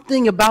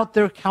something about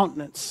their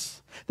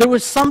countenance. There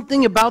was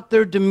something about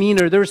their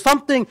demeanor. There was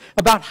something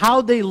about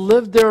how they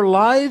lived their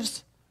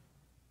lives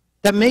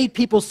that made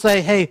people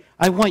say, hey,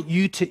 I want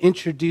you to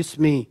introduce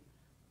me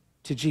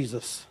to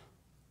Jesus.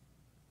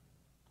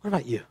 What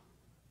about you?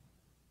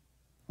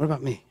 What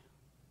about me?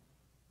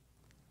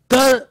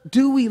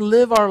 Do we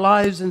live our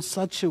lives in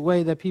such a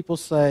way that people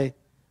say,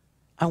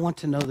 I want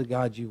to know the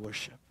God you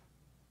worship?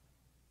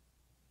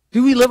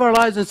 Do we live our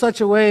lives in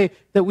such a way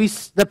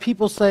that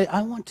people say,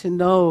 I want to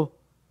know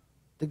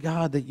the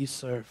God that you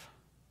serve?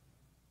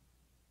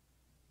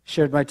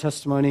 Shared my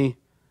testimony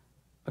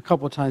a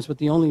couple of times, but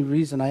the only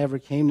reason I ever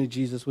came to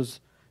Jesus was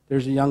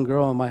there's a young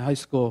girl in my high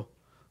school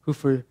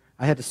who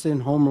I had to sit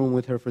in homeroom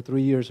with her for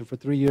 3 years, and for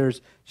 3 years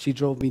she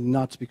drove me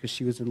nuts because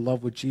she was in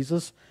love with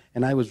Jesus,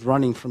 and I was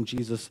running from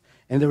Jesus.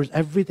 And there was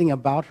everything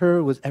about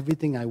her, was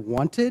everything I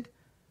wanted,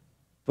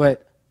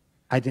 but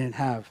I didn't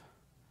have.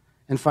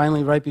 And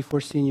finally, right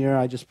before senior year,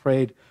 I just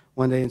prayed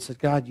one day and said,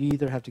 God, you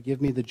either have to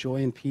give me the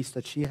joy and peace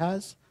that she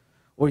has,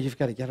 or you've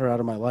got to get her out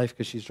of my life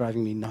because she's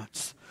driving me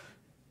nuts.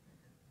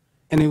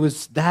 And it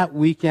was that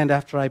weekend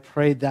after I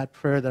prayed that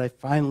prayer that I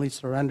finally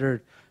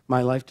surrendered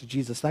my life to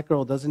Jesus. That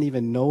girl doesn't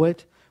even know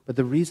it, but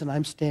the reason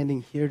I'm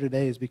standing here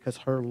today is because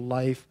her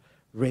life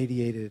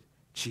radiated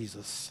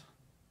Jesus.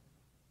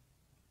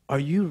 Are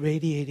you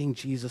radiating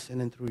Jesus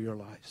in and through your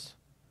lives?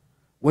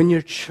 When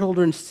your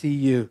children see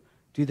you,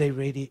 do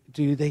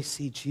they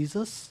see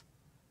Jesus?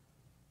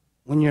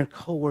 When your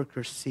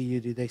coworkers see you,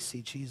 do they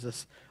see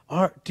Jesus?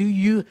 Or do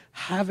you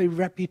have a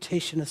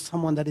reputation as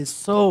someone that is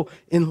so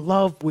in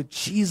love with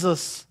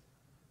Jesus?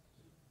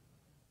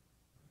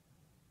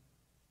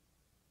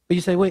 But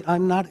you say, wait,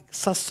 I'm not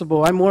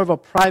accessible. I'm more of a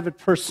private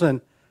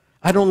person.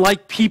 I don't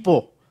like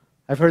people.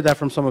 I've heard that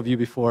from some of you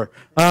before.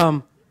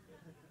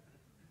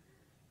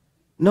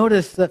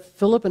 Notice that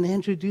Philip and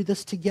Andrew do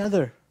this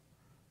together.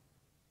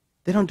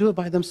 They don't do it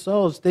by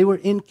themselves. They were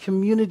in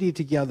community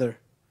together.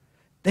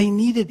 They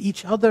needed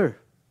each other.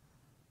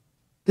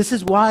 This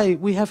is why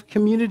we have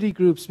community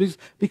groups,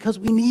 because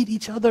we need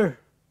each other.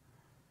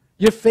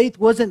 Your faith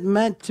wasn't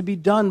meant to be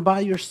done by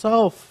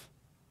yourself.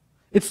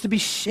 It's to be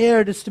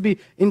shared. It's to be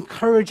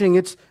encouraging.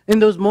 It's in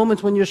those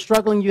moments when you're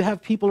struggling, you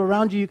have people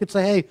around you. You could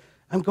say, hey,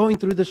 I'm going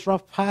through this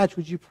rough patch.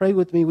 Would you pray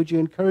with me? Would you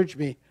encourage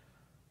me?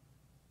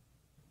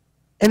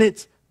 And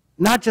it's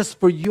not just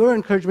for your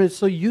encouragement, it's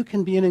so you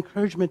can be an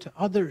encouragement to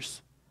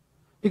others.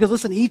 Because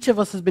listen, each of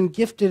us has been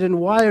gifted and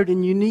wired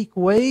in unique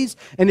ways.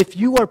 And if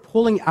you are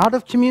pulling out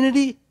of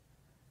community,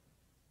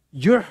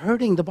 you're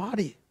hurting the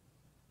body.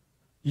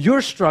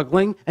 You're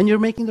struggling, and you're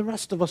making the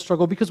rest of us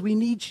struggle because we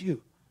need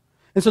you.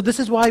 And so this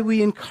is why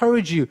we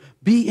encourage you,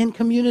 be in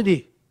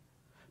community.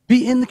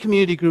 Be in the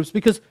community groups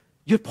because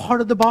you're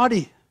part of the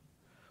body.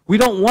 We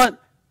don't want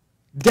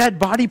dead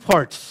body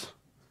parts.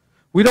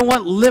 We don't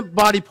want limp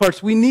body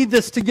parts. We need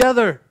this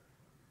together.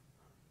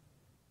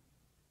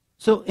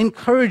 So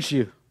encourage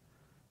you.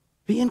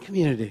 Be in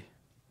community.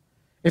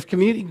 If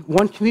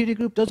one community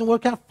group doesn't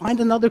work out, find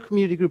another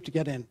community group to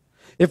get in.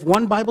 If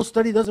one Bible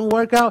study doesn't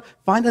work out,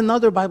 find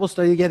another Bible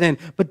study to get in.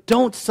 But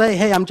don't say,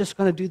 hey, I'm just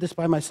going to do this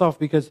by myself,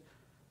 because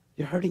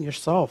you're hurting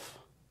yourself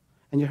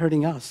and you're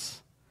hurting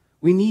us.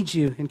 We need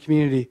you in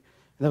community.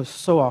 That was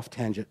so off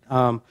tangent.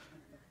 Number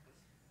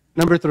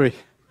 3.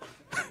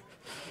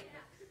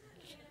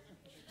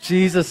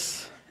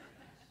 Jesus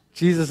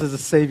is a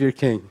Savior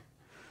King.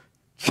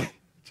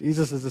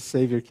 Jesus is a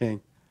Savior King.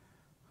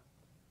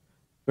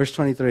 Verse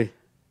 23.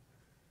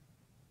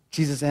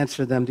 Jesus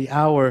answered them, the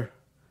hour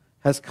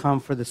has come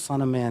for the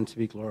Son of Man to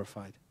be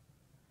glorified.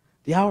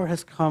 The hour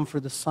has come for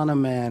the Son of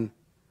Man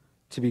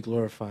to be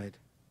glorified.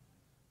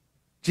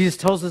 Jesus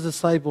tells his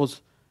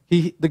disciples,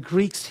 the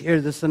Greeks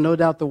hear this, and no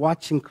doubt the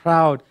watching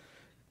crowd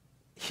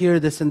hear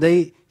this, and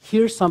they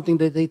hear something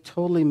that they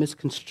totally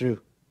misconstrue.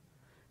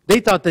 They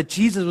thought that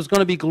Jesus was going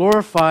to be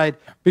glorified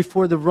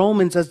before the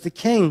Romans as the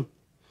king.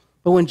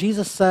 But when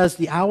Jesus says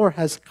the hour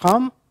has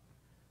come,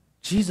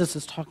 Jesus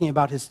is talking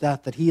about his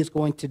death, that he is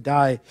going to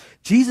die.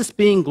 Jesus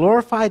being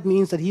glorified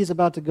means that he is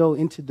about to go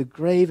into the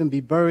grave and be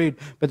buried,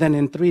 but then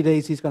in 3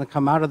 days he's going to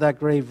come out of that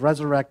grave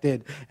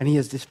resurrected, and he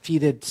has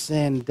defeated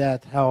sin,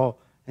 death, hell,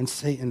 and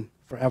Satan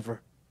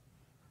forever.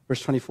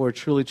 Verse 24,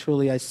 truly,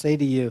 truly, I say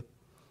to you,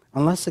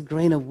 unless a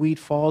grain of wheat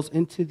falls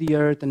into the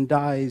earth and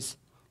dies,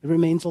 it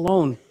remains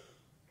alone.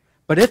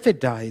 But if it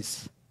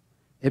dies,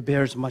 it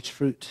bears much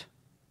fruit.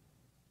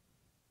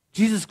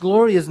 Jesus'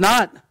 glory is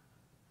not,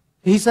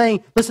 he's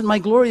saying, listen, my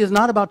glory is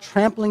not about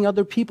trampling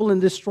other people and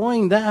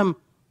destroying them,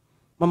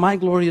 but my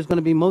glory is going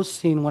to be most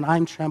seen when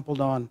I'm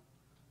trampled on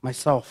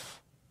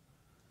myself.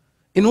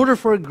 In order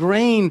for a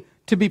grain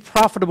to be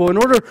profitable, in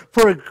order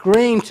for a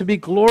grain to be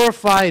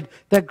glorified,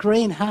 that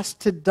grain has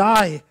to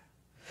die.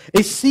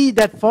 A seed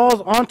that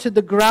falls onto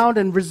the ground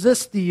and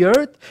resists the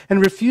earth and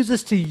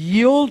refuses to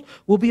yield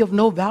will be of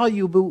no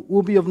value,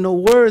 will be of no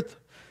worth.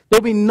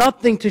 There'll be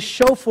nothing to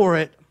show for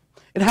it.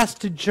 It has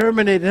to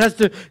germinate. It has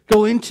to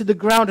go into the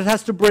ground. It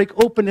has to break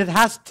open. It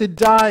has to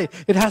die.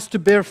 It has to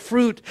bear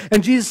fruit.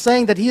 And Jesus is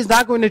saying that he is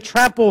not going to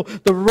trample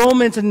the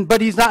Romans, but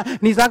he's not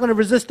going to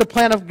resist the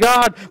plan of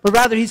God, but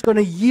rather he's going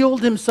to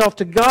yield himself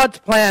to God's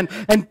plan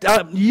and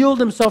yield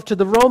himself to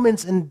the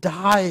Romans and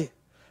die.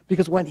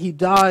 Because when he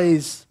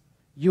dies,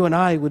 you and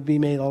I would be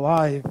made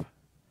alive.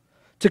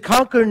 To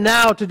conquer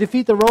now, to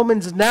defeat the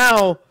Romans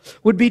now,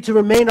 would be to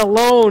remain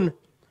alone,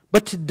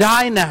 but to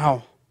die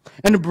now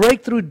and to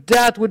break through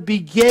death would be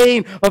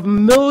gain of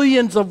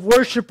millions of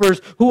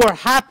worshipers who are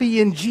happy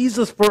in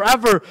Jesus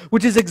forever,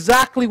 which is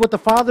exactly what the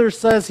Father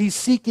says he's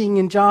seeking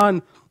in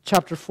John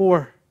chapter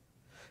 4.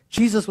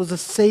 Jesus was a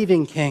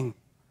saving king,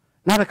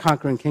 not a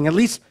conquering king, at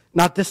least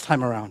not this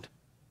time around.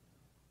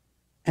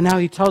 And now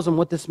he tells them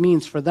what this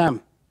means for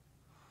them.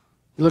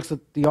 He looks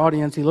at the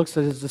audience, he looks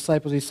at his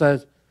disciples, he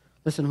says,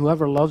 listen,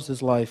 whoever loves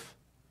his life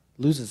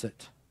loses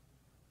it.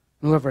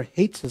 And whoever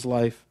hates his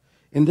life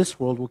in this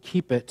world will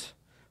keep it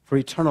for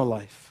eternal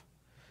life.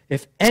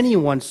 If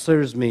anyone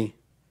serves me,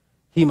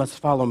 he must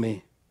follow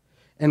me.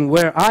 And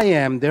where I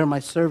am, there my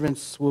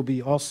servants will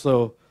be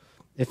also.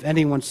 If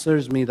anyone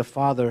serves me, the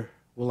Father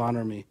will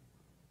honor me,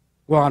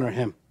 will honor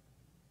him.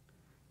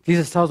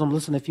 Jesus tells them,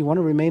 listen, if you want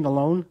to remain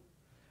alone,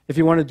 if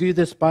you want to do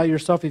this by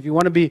yourself, if you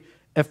want to be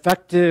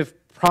effective,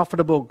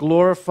 profitable,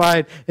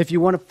 glorified, if you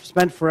want to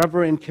spend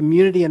forever in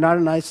community and not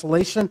in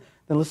isolation,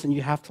 then listen,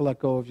 you have to let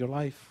go of your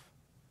life.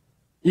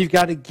 You've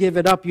got to give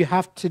it up. You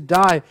have to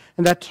die.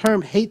 And that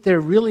term hate there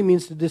really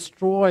means to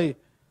destroy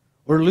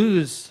or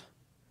lose.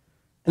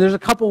 And there's a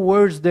couple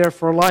words there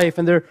for life,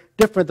 and they're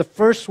different. The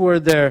first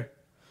word there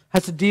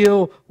has to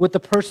deal with the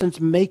person's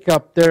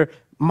makeup, their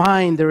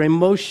mind, their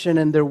emotion,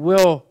 and their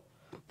will.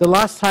 The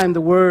last time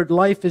the word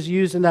life is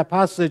used in that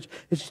passage,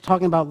 it's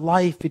talking about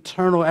life,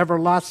 eternal,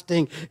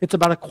 everlasting. It's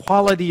about a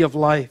quality of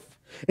life.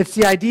 It's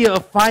the idea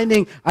of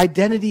finding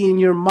identity in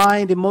your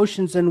mind,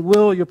 emotions, and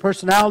will, your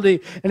personality.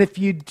 And if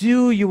you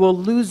do, you will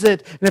lose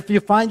it. And if you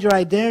find your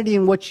identity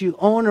in what you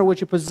own or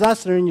what you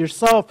possess or in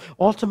yourself,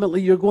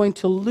 ultimately you're going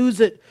to lose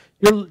it.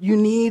 You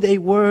need a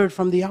word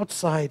from the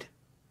outside.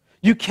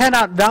 You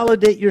cannot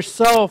validate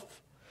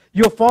yourself.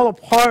 You'll fall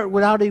apart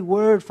without a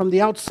word from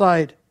the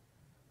outside.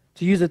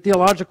 To use a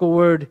theological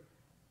word,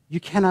 you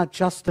cannot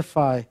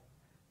justify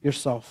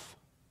yourself.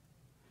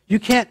 You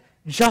can't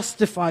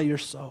justify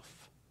yourself.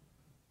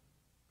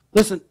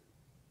 Listen,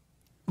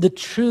 the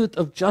truth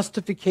of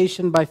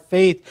justification by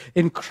faith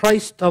in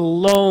Christ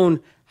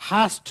alone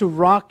has to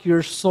rock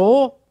your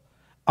soul.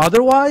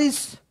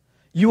 Otherwise,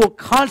 you'll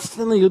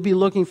be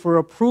looking for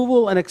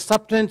approval and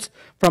acceptance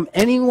from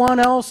anyone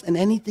else and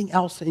anything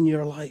else in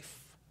your life.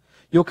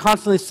 You'll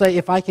constantly say,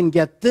 if I can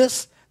get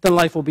this, then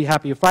life will be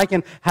happy. If I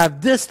can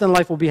have this, then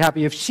life will be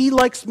happy. If she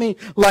likes me,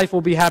 life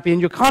will be happy.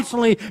 And you'll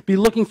constantly be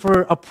looking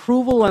for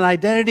approval and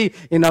identity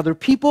in other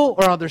people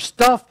or other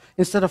stuff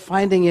instead of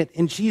finding it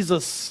in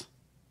Jesus.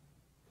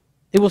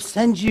 It will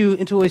send you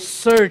into a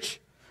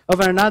search of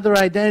another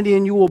identity,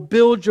 and you will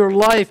build your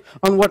life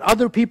on what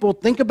other people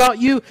think about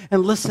you.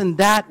 And listen,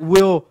 that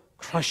will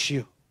crush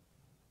you.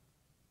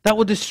 That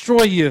will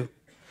destroy you.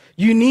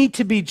 You need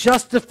to be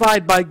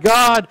justified by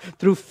God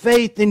through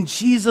faith in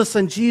Jesus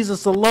and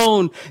Jesus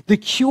alone. The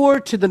cure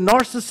to the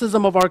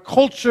narcissism of our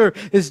culture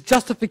is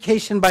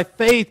justification by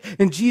faith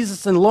in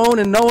Jesus alone,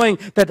 and knowing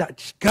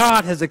that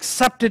God has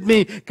accepted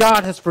me,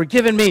 God has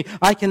forgiven me.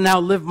 I can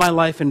now live my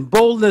life in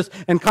boldness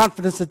and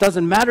confidence. It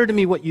doesn't matter to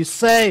me what you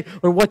say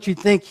or what you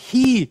think.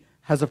 He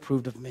has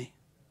approved of me.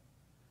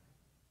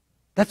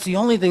 That's the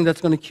only thing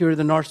that's going to cure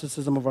the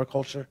narcissism of our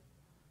culture.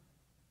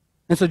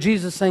 And so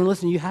Jesus is saying,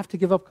 listen, you have to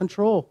give up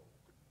control.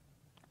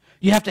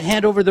 You have to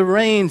hand over the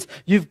reins.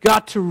 You've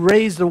got to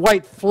raise the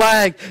white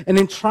flag. And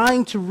in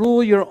trying to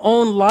rule your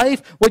own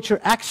life, what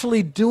you're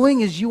actually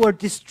doing is you are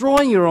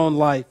destroying your own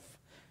life.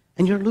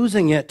 And you're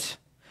losing it.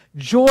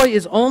 Joy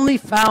is only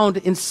found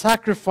in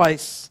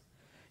sacrifice.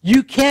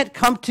 You can't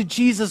come to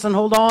Jesus and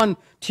hold on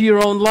to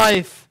your own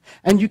life.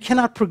 And you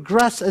cannot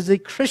progress as a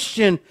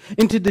Christian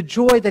into the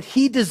joy that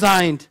He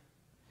designed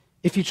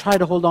if you try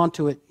to hold on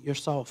to it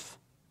yourself.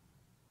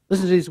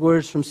 Listen to these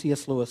words from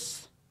C.S.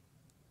 Lewis.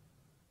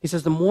 He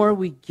says, the more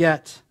we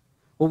get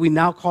what we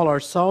now call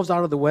ourselves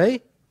out of the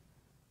way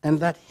and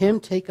let Him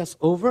take us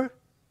over,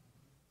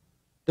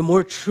 the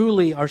more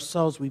truly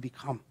ourselves we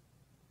become.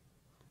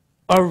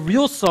 Our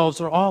real selves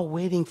are all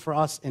waiting for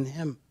us in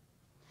Him.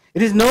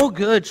 It is no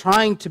good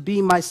trying to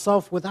be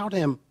myself without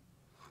Him.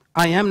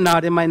 I am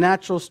not in my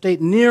natural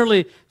state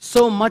nearly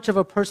so much of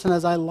a person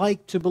as I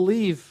like to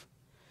believe.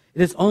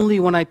 It is only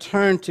when I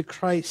turn to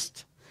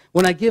Christ,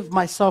 when I give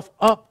myself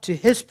up to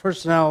His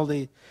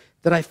personality,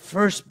 that I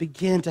first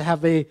begin to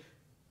have a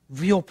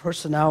real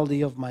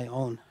personality of my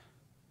own.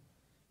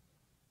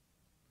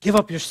 Give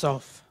up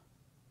yourself,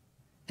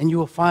 and you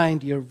will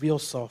find your real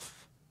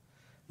self.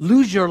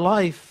 Lose your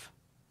life,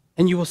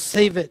 and you will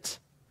save it.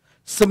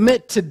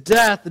 Submit to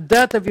death, the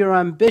death of your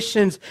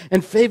ambitions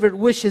and favorite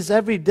wishes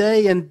every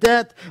day, and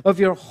death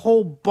of your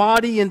whole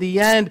body in the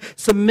end.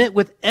 Submit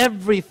with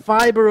every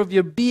fiber of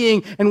your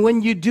being, and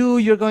when you do,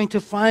 you're going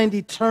to find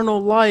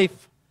eternal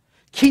life.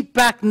 Keep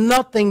back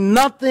nothing.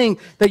 Nothing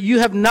that you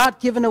have not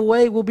given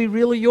away will be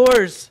really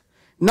yours.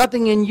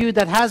 Nothing in you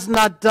that has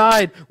not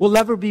died will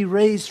ever be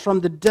raised from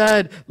the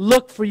dead.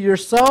 Look for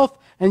yourself,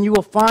 and you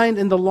will find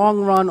in the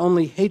long run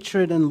only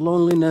hatred and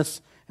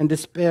loneliness and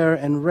despair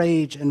and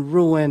rage and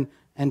ruin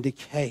and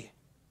decay.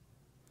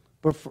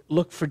 But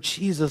look for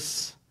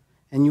Jesus,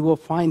 and you will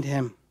find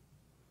Him,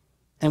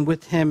 and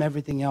with Him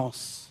everything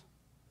else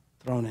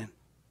thrown in.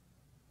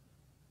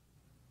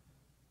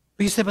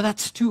 But you say, but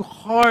that's too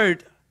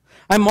hard.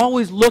 I'm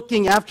always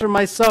looking after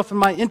myself and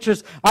my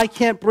interests. I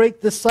can't break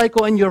this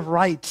cycle, and you're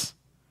right.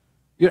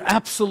 You're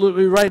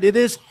absolutely right. It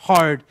is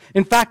hard.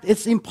 In fact,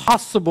 it's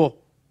impossible.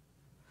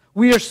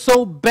 We are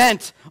so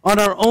bent on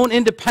our own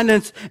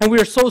independence, and we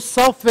are so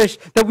selfish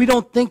that we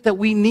don't think that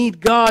we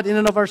need God in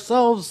and of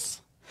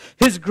ourselves.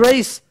 His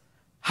grace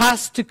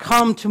has to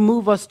come to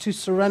move us to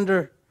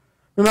surrender.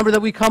 Remember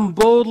that we come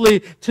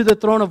boldly to the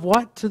throne of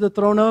what? To the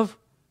throne of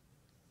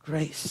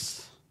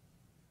grace.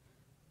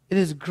 It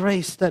is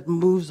grace that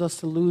moves us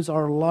to lose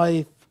our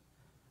life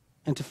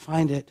and to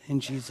find it in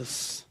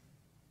Jesus.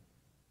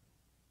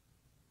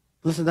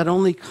 Listen, that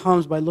only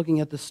comes by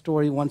looking at the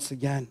story once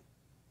again.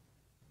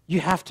 You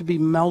have to be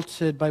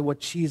melted by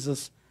what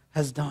Jesus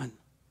has done.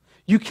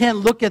 You can't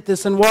look at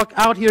this and walk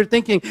out here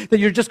thinking that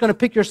you're just going to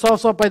pick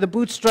yourselves up by the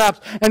bootstraps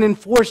and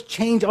enforce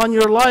change on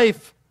your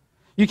life.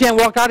 You can't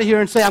walk out of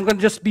here and say, I'm going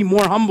to just be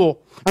more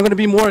humble. I'm going to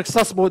be more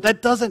accessible.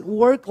 That doesn't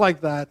work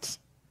like that.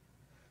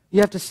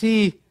 You have to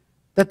see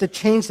that the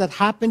change that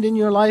happened in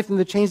your life and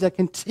the change that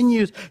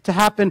continues to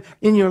happen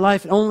in your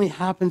life only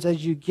happens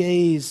as you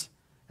gaze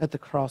at the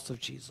cross of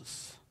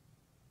Jesus.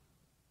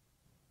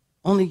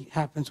 Only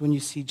happens when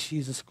you see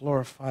Jesus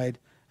glorified,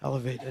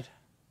 elevated.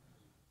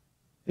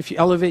 If you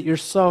elevate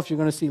yourself, you're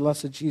going to see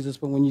less of Jesus,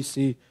 but when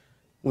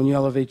you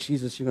elevate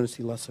Jesus, you're going to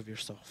see less of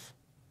yourself.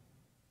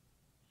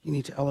 You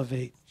need to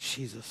elevate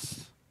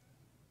Jesus.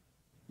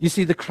 You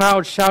see, the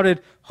crowd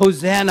shouted,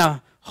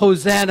 Hosanna,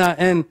 Hosanna,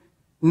 and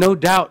no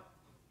doubt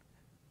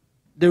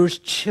there was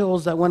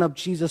chills that went up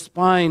Jesus'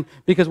 spine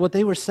because what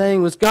they were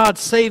saying was, God,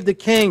 save the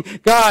king.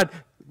 God,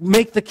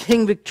 make the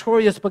king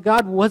victorious. But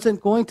God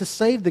wasn't going to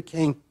save the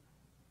king.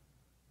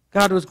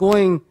 God was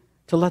going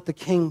to let the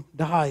king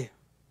die.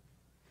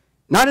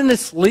 Not in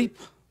his sleep,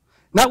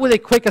 not with a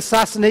quick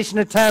assassination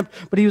attempt,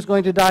 but he was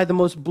going to die the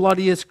most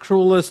bloodiest,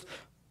 cruelest,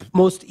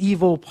 most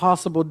evil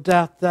possible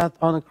death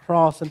on a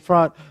cross in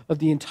front of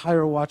the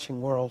entire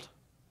watching world.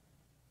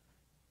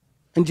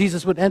 And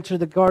Jesus would enter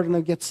the Garden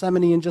of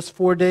Gethsemane in just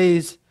 4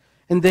 days.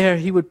 And there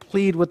he would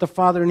plead with the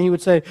Father and he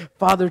would say,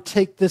 Father,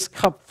 take this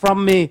cup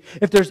from me.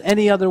 If there's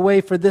any other way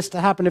for this to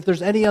happen, if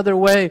there's any other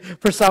way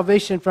for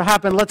salvation to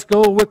happen, let's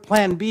go with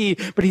plan B.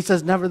 But he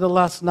says,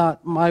 nevertheless,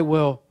 not my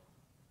will,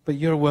 but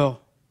your will.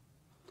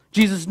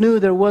 Jesus knew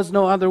there was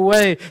no other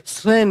way.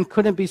 Sin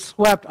couldn't be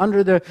swept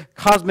under the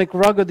cosmic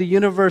rug of the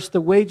universe.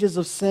 The wages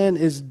of sin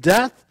is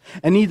death,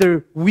 and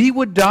either we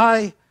would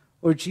die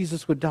or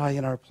Jesus would die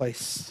in our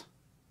place.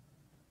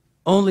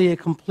 Only a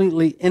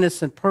completely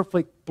innocent,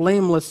 perfect,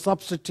 blameless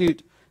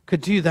substitute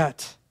could do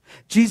that.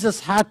 Jesus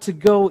had to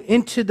go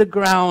into the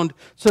ground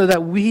so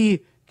that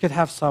we could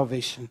have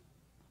salvation.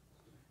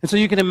 And so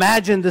you can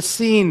imagine the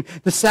scene,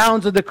 the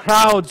sounds of the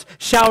crowds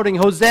shouting,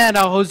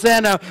 Hosanna,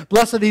 Hosanna,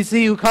 blessed is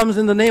he who comes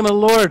in the name of the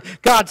Lord.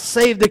 God,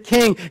 save the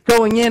king,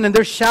 going in, and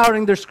they're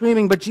shouting, they're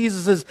screaming, but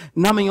Jesus is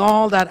numbing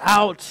all that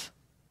out.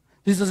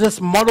 This is just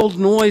muddled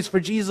noise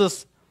for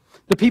Jesus.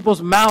 The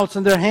people's mouths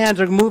and their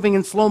hands are moving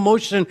in slow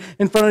motion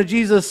in front of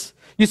Jesus.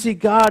 You see,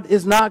 God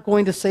is not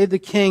going to save the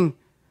king,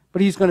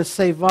 but he's going to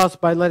save us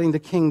by letting the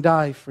king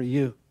die for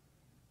you.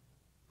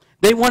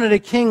 They wanted a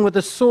king with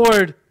a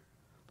sword,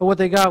 but what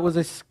they got was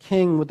a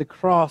king with a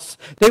cross.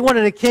 They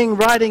wanted a king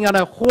riding on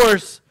a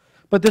horse,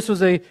 but this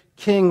was a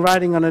king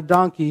riding on a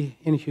donkey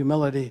in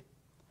humility.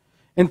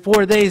 In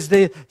 4 days,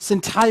 this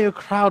entire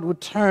crowd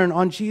would turn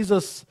on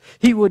Jesus.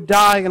 He would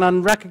die an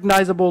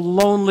unrecognizable,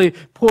 lonely,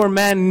 poor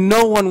man.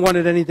 No one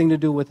wanted anything to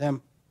do with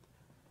him.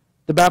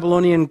 The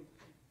Babylonian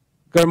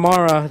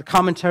Gemara, the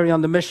commentary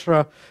on the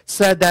Mishra,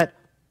 said that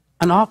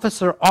an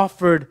officer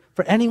offered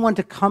for anyone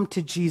to come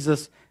to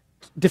Jesus'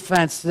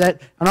 defense. That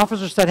an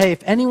officer said, hey,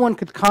 if anyone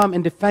could come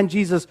and defend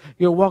Jesus,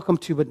 you're welcome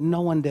to, but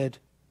no one did.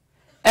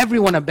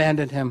 Everyone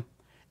abandoned him.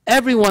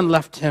 Everyone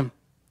left him.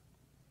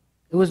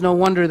 It was no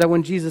wonder that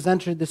when Jesus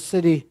entered the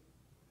city,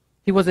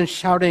 he wasn't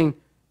shouting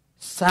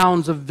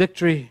sounds of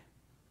victory,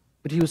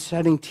 but he was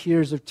shedding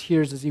tears of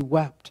tears as he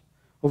wept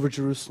over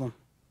Jerusalem.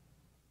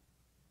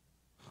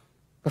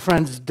 But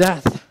friends,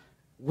 death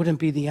wouldn't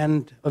be the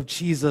end of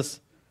Jesus,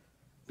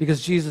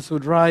 because Jesus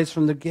would rise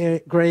from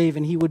the grave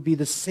and he would be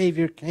the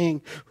Savior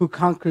King who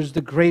conquers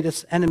the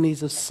greatest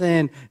enemies of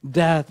sin,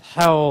 death,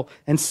 hell,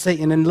 and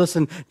Satan. And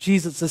listen,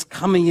 Jesus is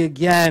coming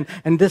again,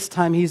 and this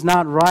time he's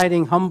not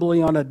riding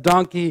humbly on a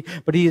donkey,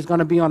 but he is going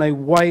to be on a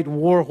white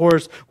war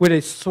horse with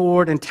a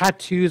sword and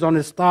tattoos on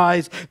his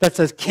thighs that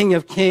says King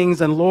of Kings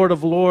and Lord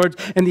of Lords,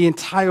 and the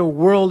entire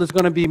world is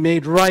going to be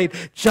made right.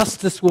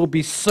 Justice will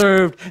be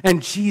served,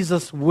 and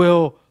Jesus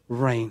will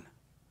reign.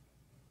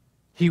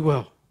 He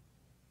will.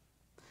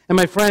 And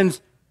my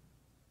friends,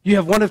 you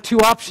have one of two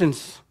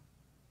options.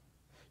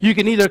 You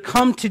can either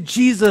come to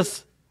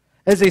Jesus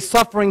as a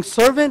suffering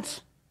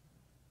servant,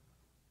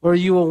 or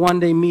you will one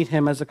day meet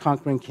him as a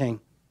conquering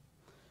king.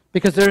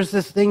 Because there's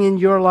this thing in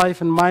your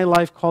life and my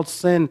life called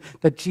sin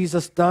that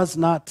Jesus does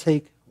not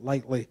take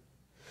lightly.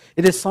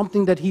 It is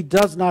something that he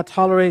does not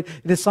tolerate.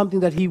 It is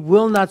something that he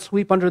will not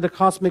sweep under the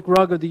cosmic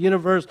rug of the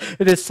universe.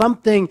 It is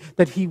something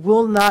that he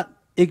will not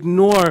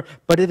ignore,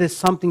 but it is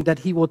something that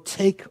he will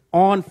take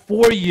on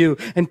for you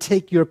and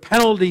take your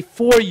penalty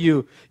for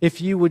you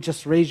if you would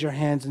just raise your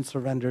hands and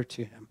surrender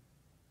to him.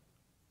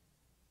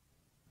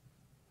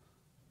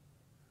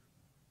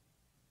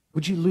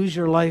 Would you lose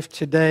your life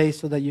today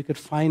so that you could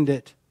find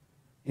it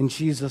in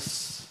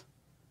Jesus?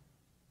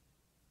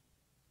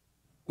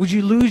 Would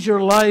you lose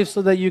your life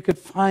so that you could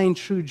find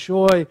true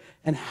joy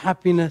and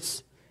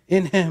happiness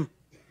in him?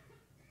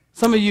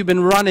 Some of you have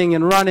been running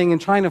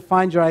and trying to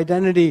find your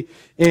identity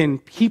in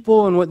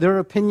people and what their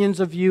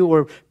opinions of you,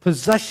 or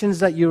possessions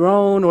that you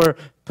own, or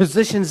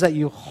positions that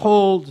you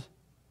hold.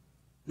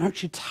 And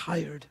aren't you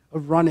tired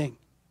of running?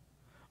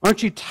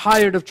 Aren't you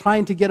tired of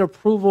trying to get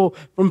approval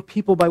from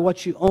people by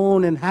what you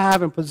own and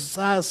have and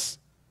possess?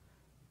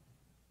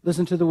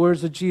 Listen to the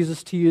words of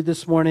Jesus to you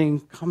this morning.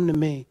 Come to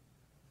me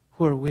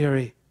who are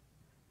weary,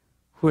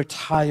 who are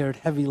tired,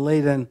 heavy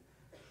laden.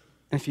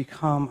 And if you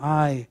come,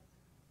 I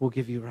will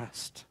give you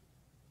rest.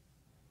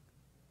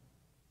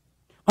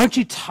 Aren't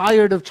you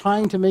tired of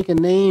trying to make a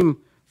name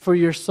for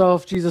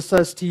yourself? Jesus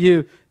says to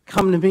you,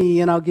 come to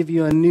me and I'll give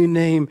you a new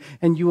name,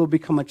 and you will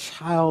become a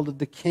child of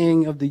the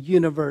King of the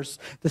universe,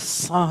 the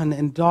son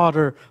and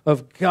daughter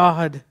of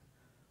God.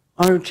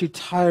 Aren't you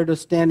tired of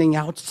standing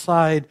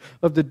outside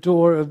of the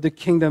door of the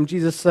kingdom?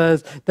 Jesus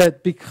says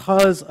that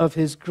because of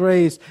his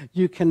grace,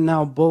 you can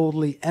now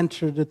boldly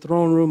enter the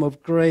throne room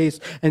of grace,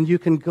 and you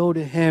can go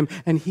to him,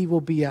 and he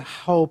will be a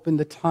help in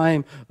the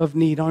time of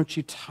need. Aren't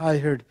you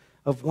tired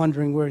of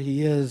wondering where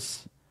he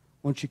is?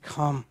 Won't you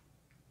come?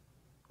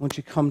 Won't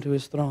you come to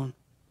his throne?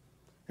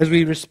 As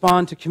we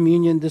respond to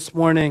communion this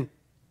morning,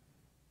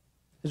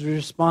 as we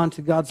respond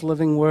to God's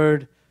living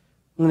word,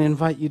 I'm going to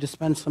invite you to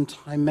spend some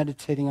time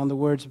meditating on the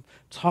words,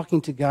 talking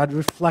to God,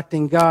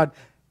 reflecting, God,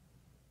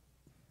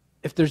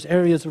 if there's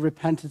areas of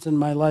repentance in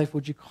my life,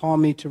 would you call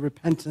me to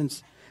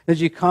repentance?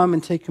 As you come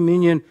and take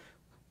communion,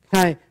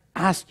 can I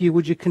ask you,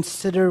 would you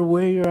consider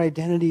where your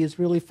identity is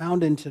really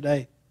found in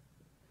today?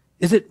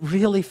 Is it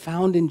really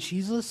found in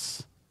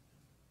Jesus?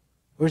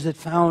 Or is it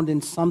found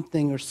in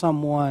something or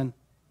someone,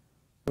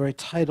 or a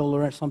title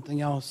or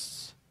something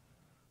else?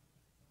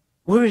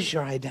 Where is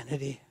your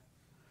identity?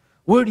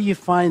 Where do you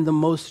find the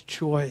most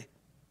joy?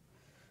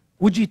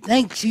 Would you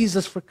thank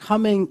Jesus for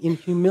coming in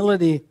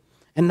humility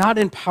and not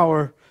in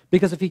power?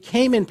 Because if he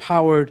came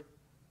empowered,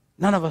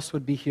 none of us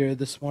would be here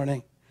this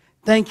morning.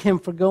 Thank him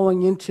for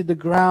going into the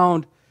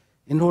ground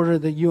in order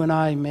that you and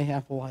I may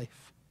have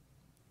life.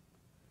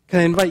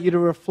 Can I invite you to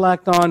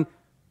reflect on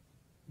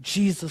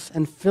Jesus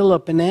and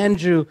Philip and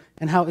Andrew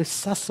and how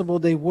accessible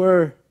they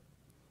were?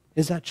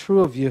 Is that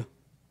true of you?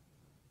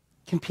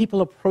 Can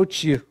people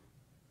approach you?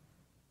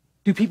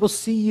 Do people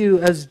see you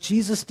as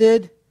Jesus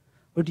did,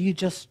 or do you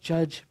just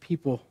judge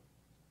people?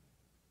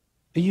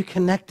 Are you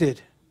connected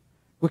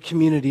with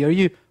community? Are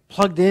you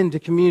plugged into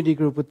community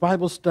group with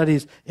Bible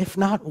studies? If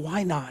not,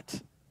 why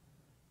not?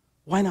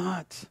 Why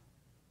not?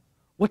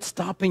 What's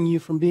stopping you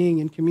from being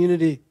in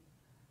community?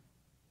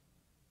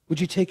 Would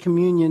you take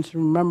communion to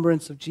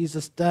remembrance of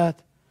Jesus'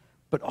 death,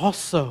 but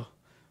also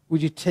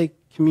would you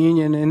take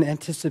communion in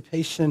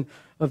anticipation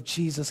of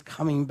Jesus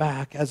coming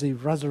back as a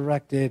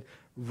resurrected,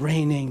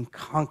 reigning,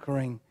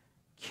 conquering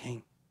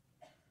King?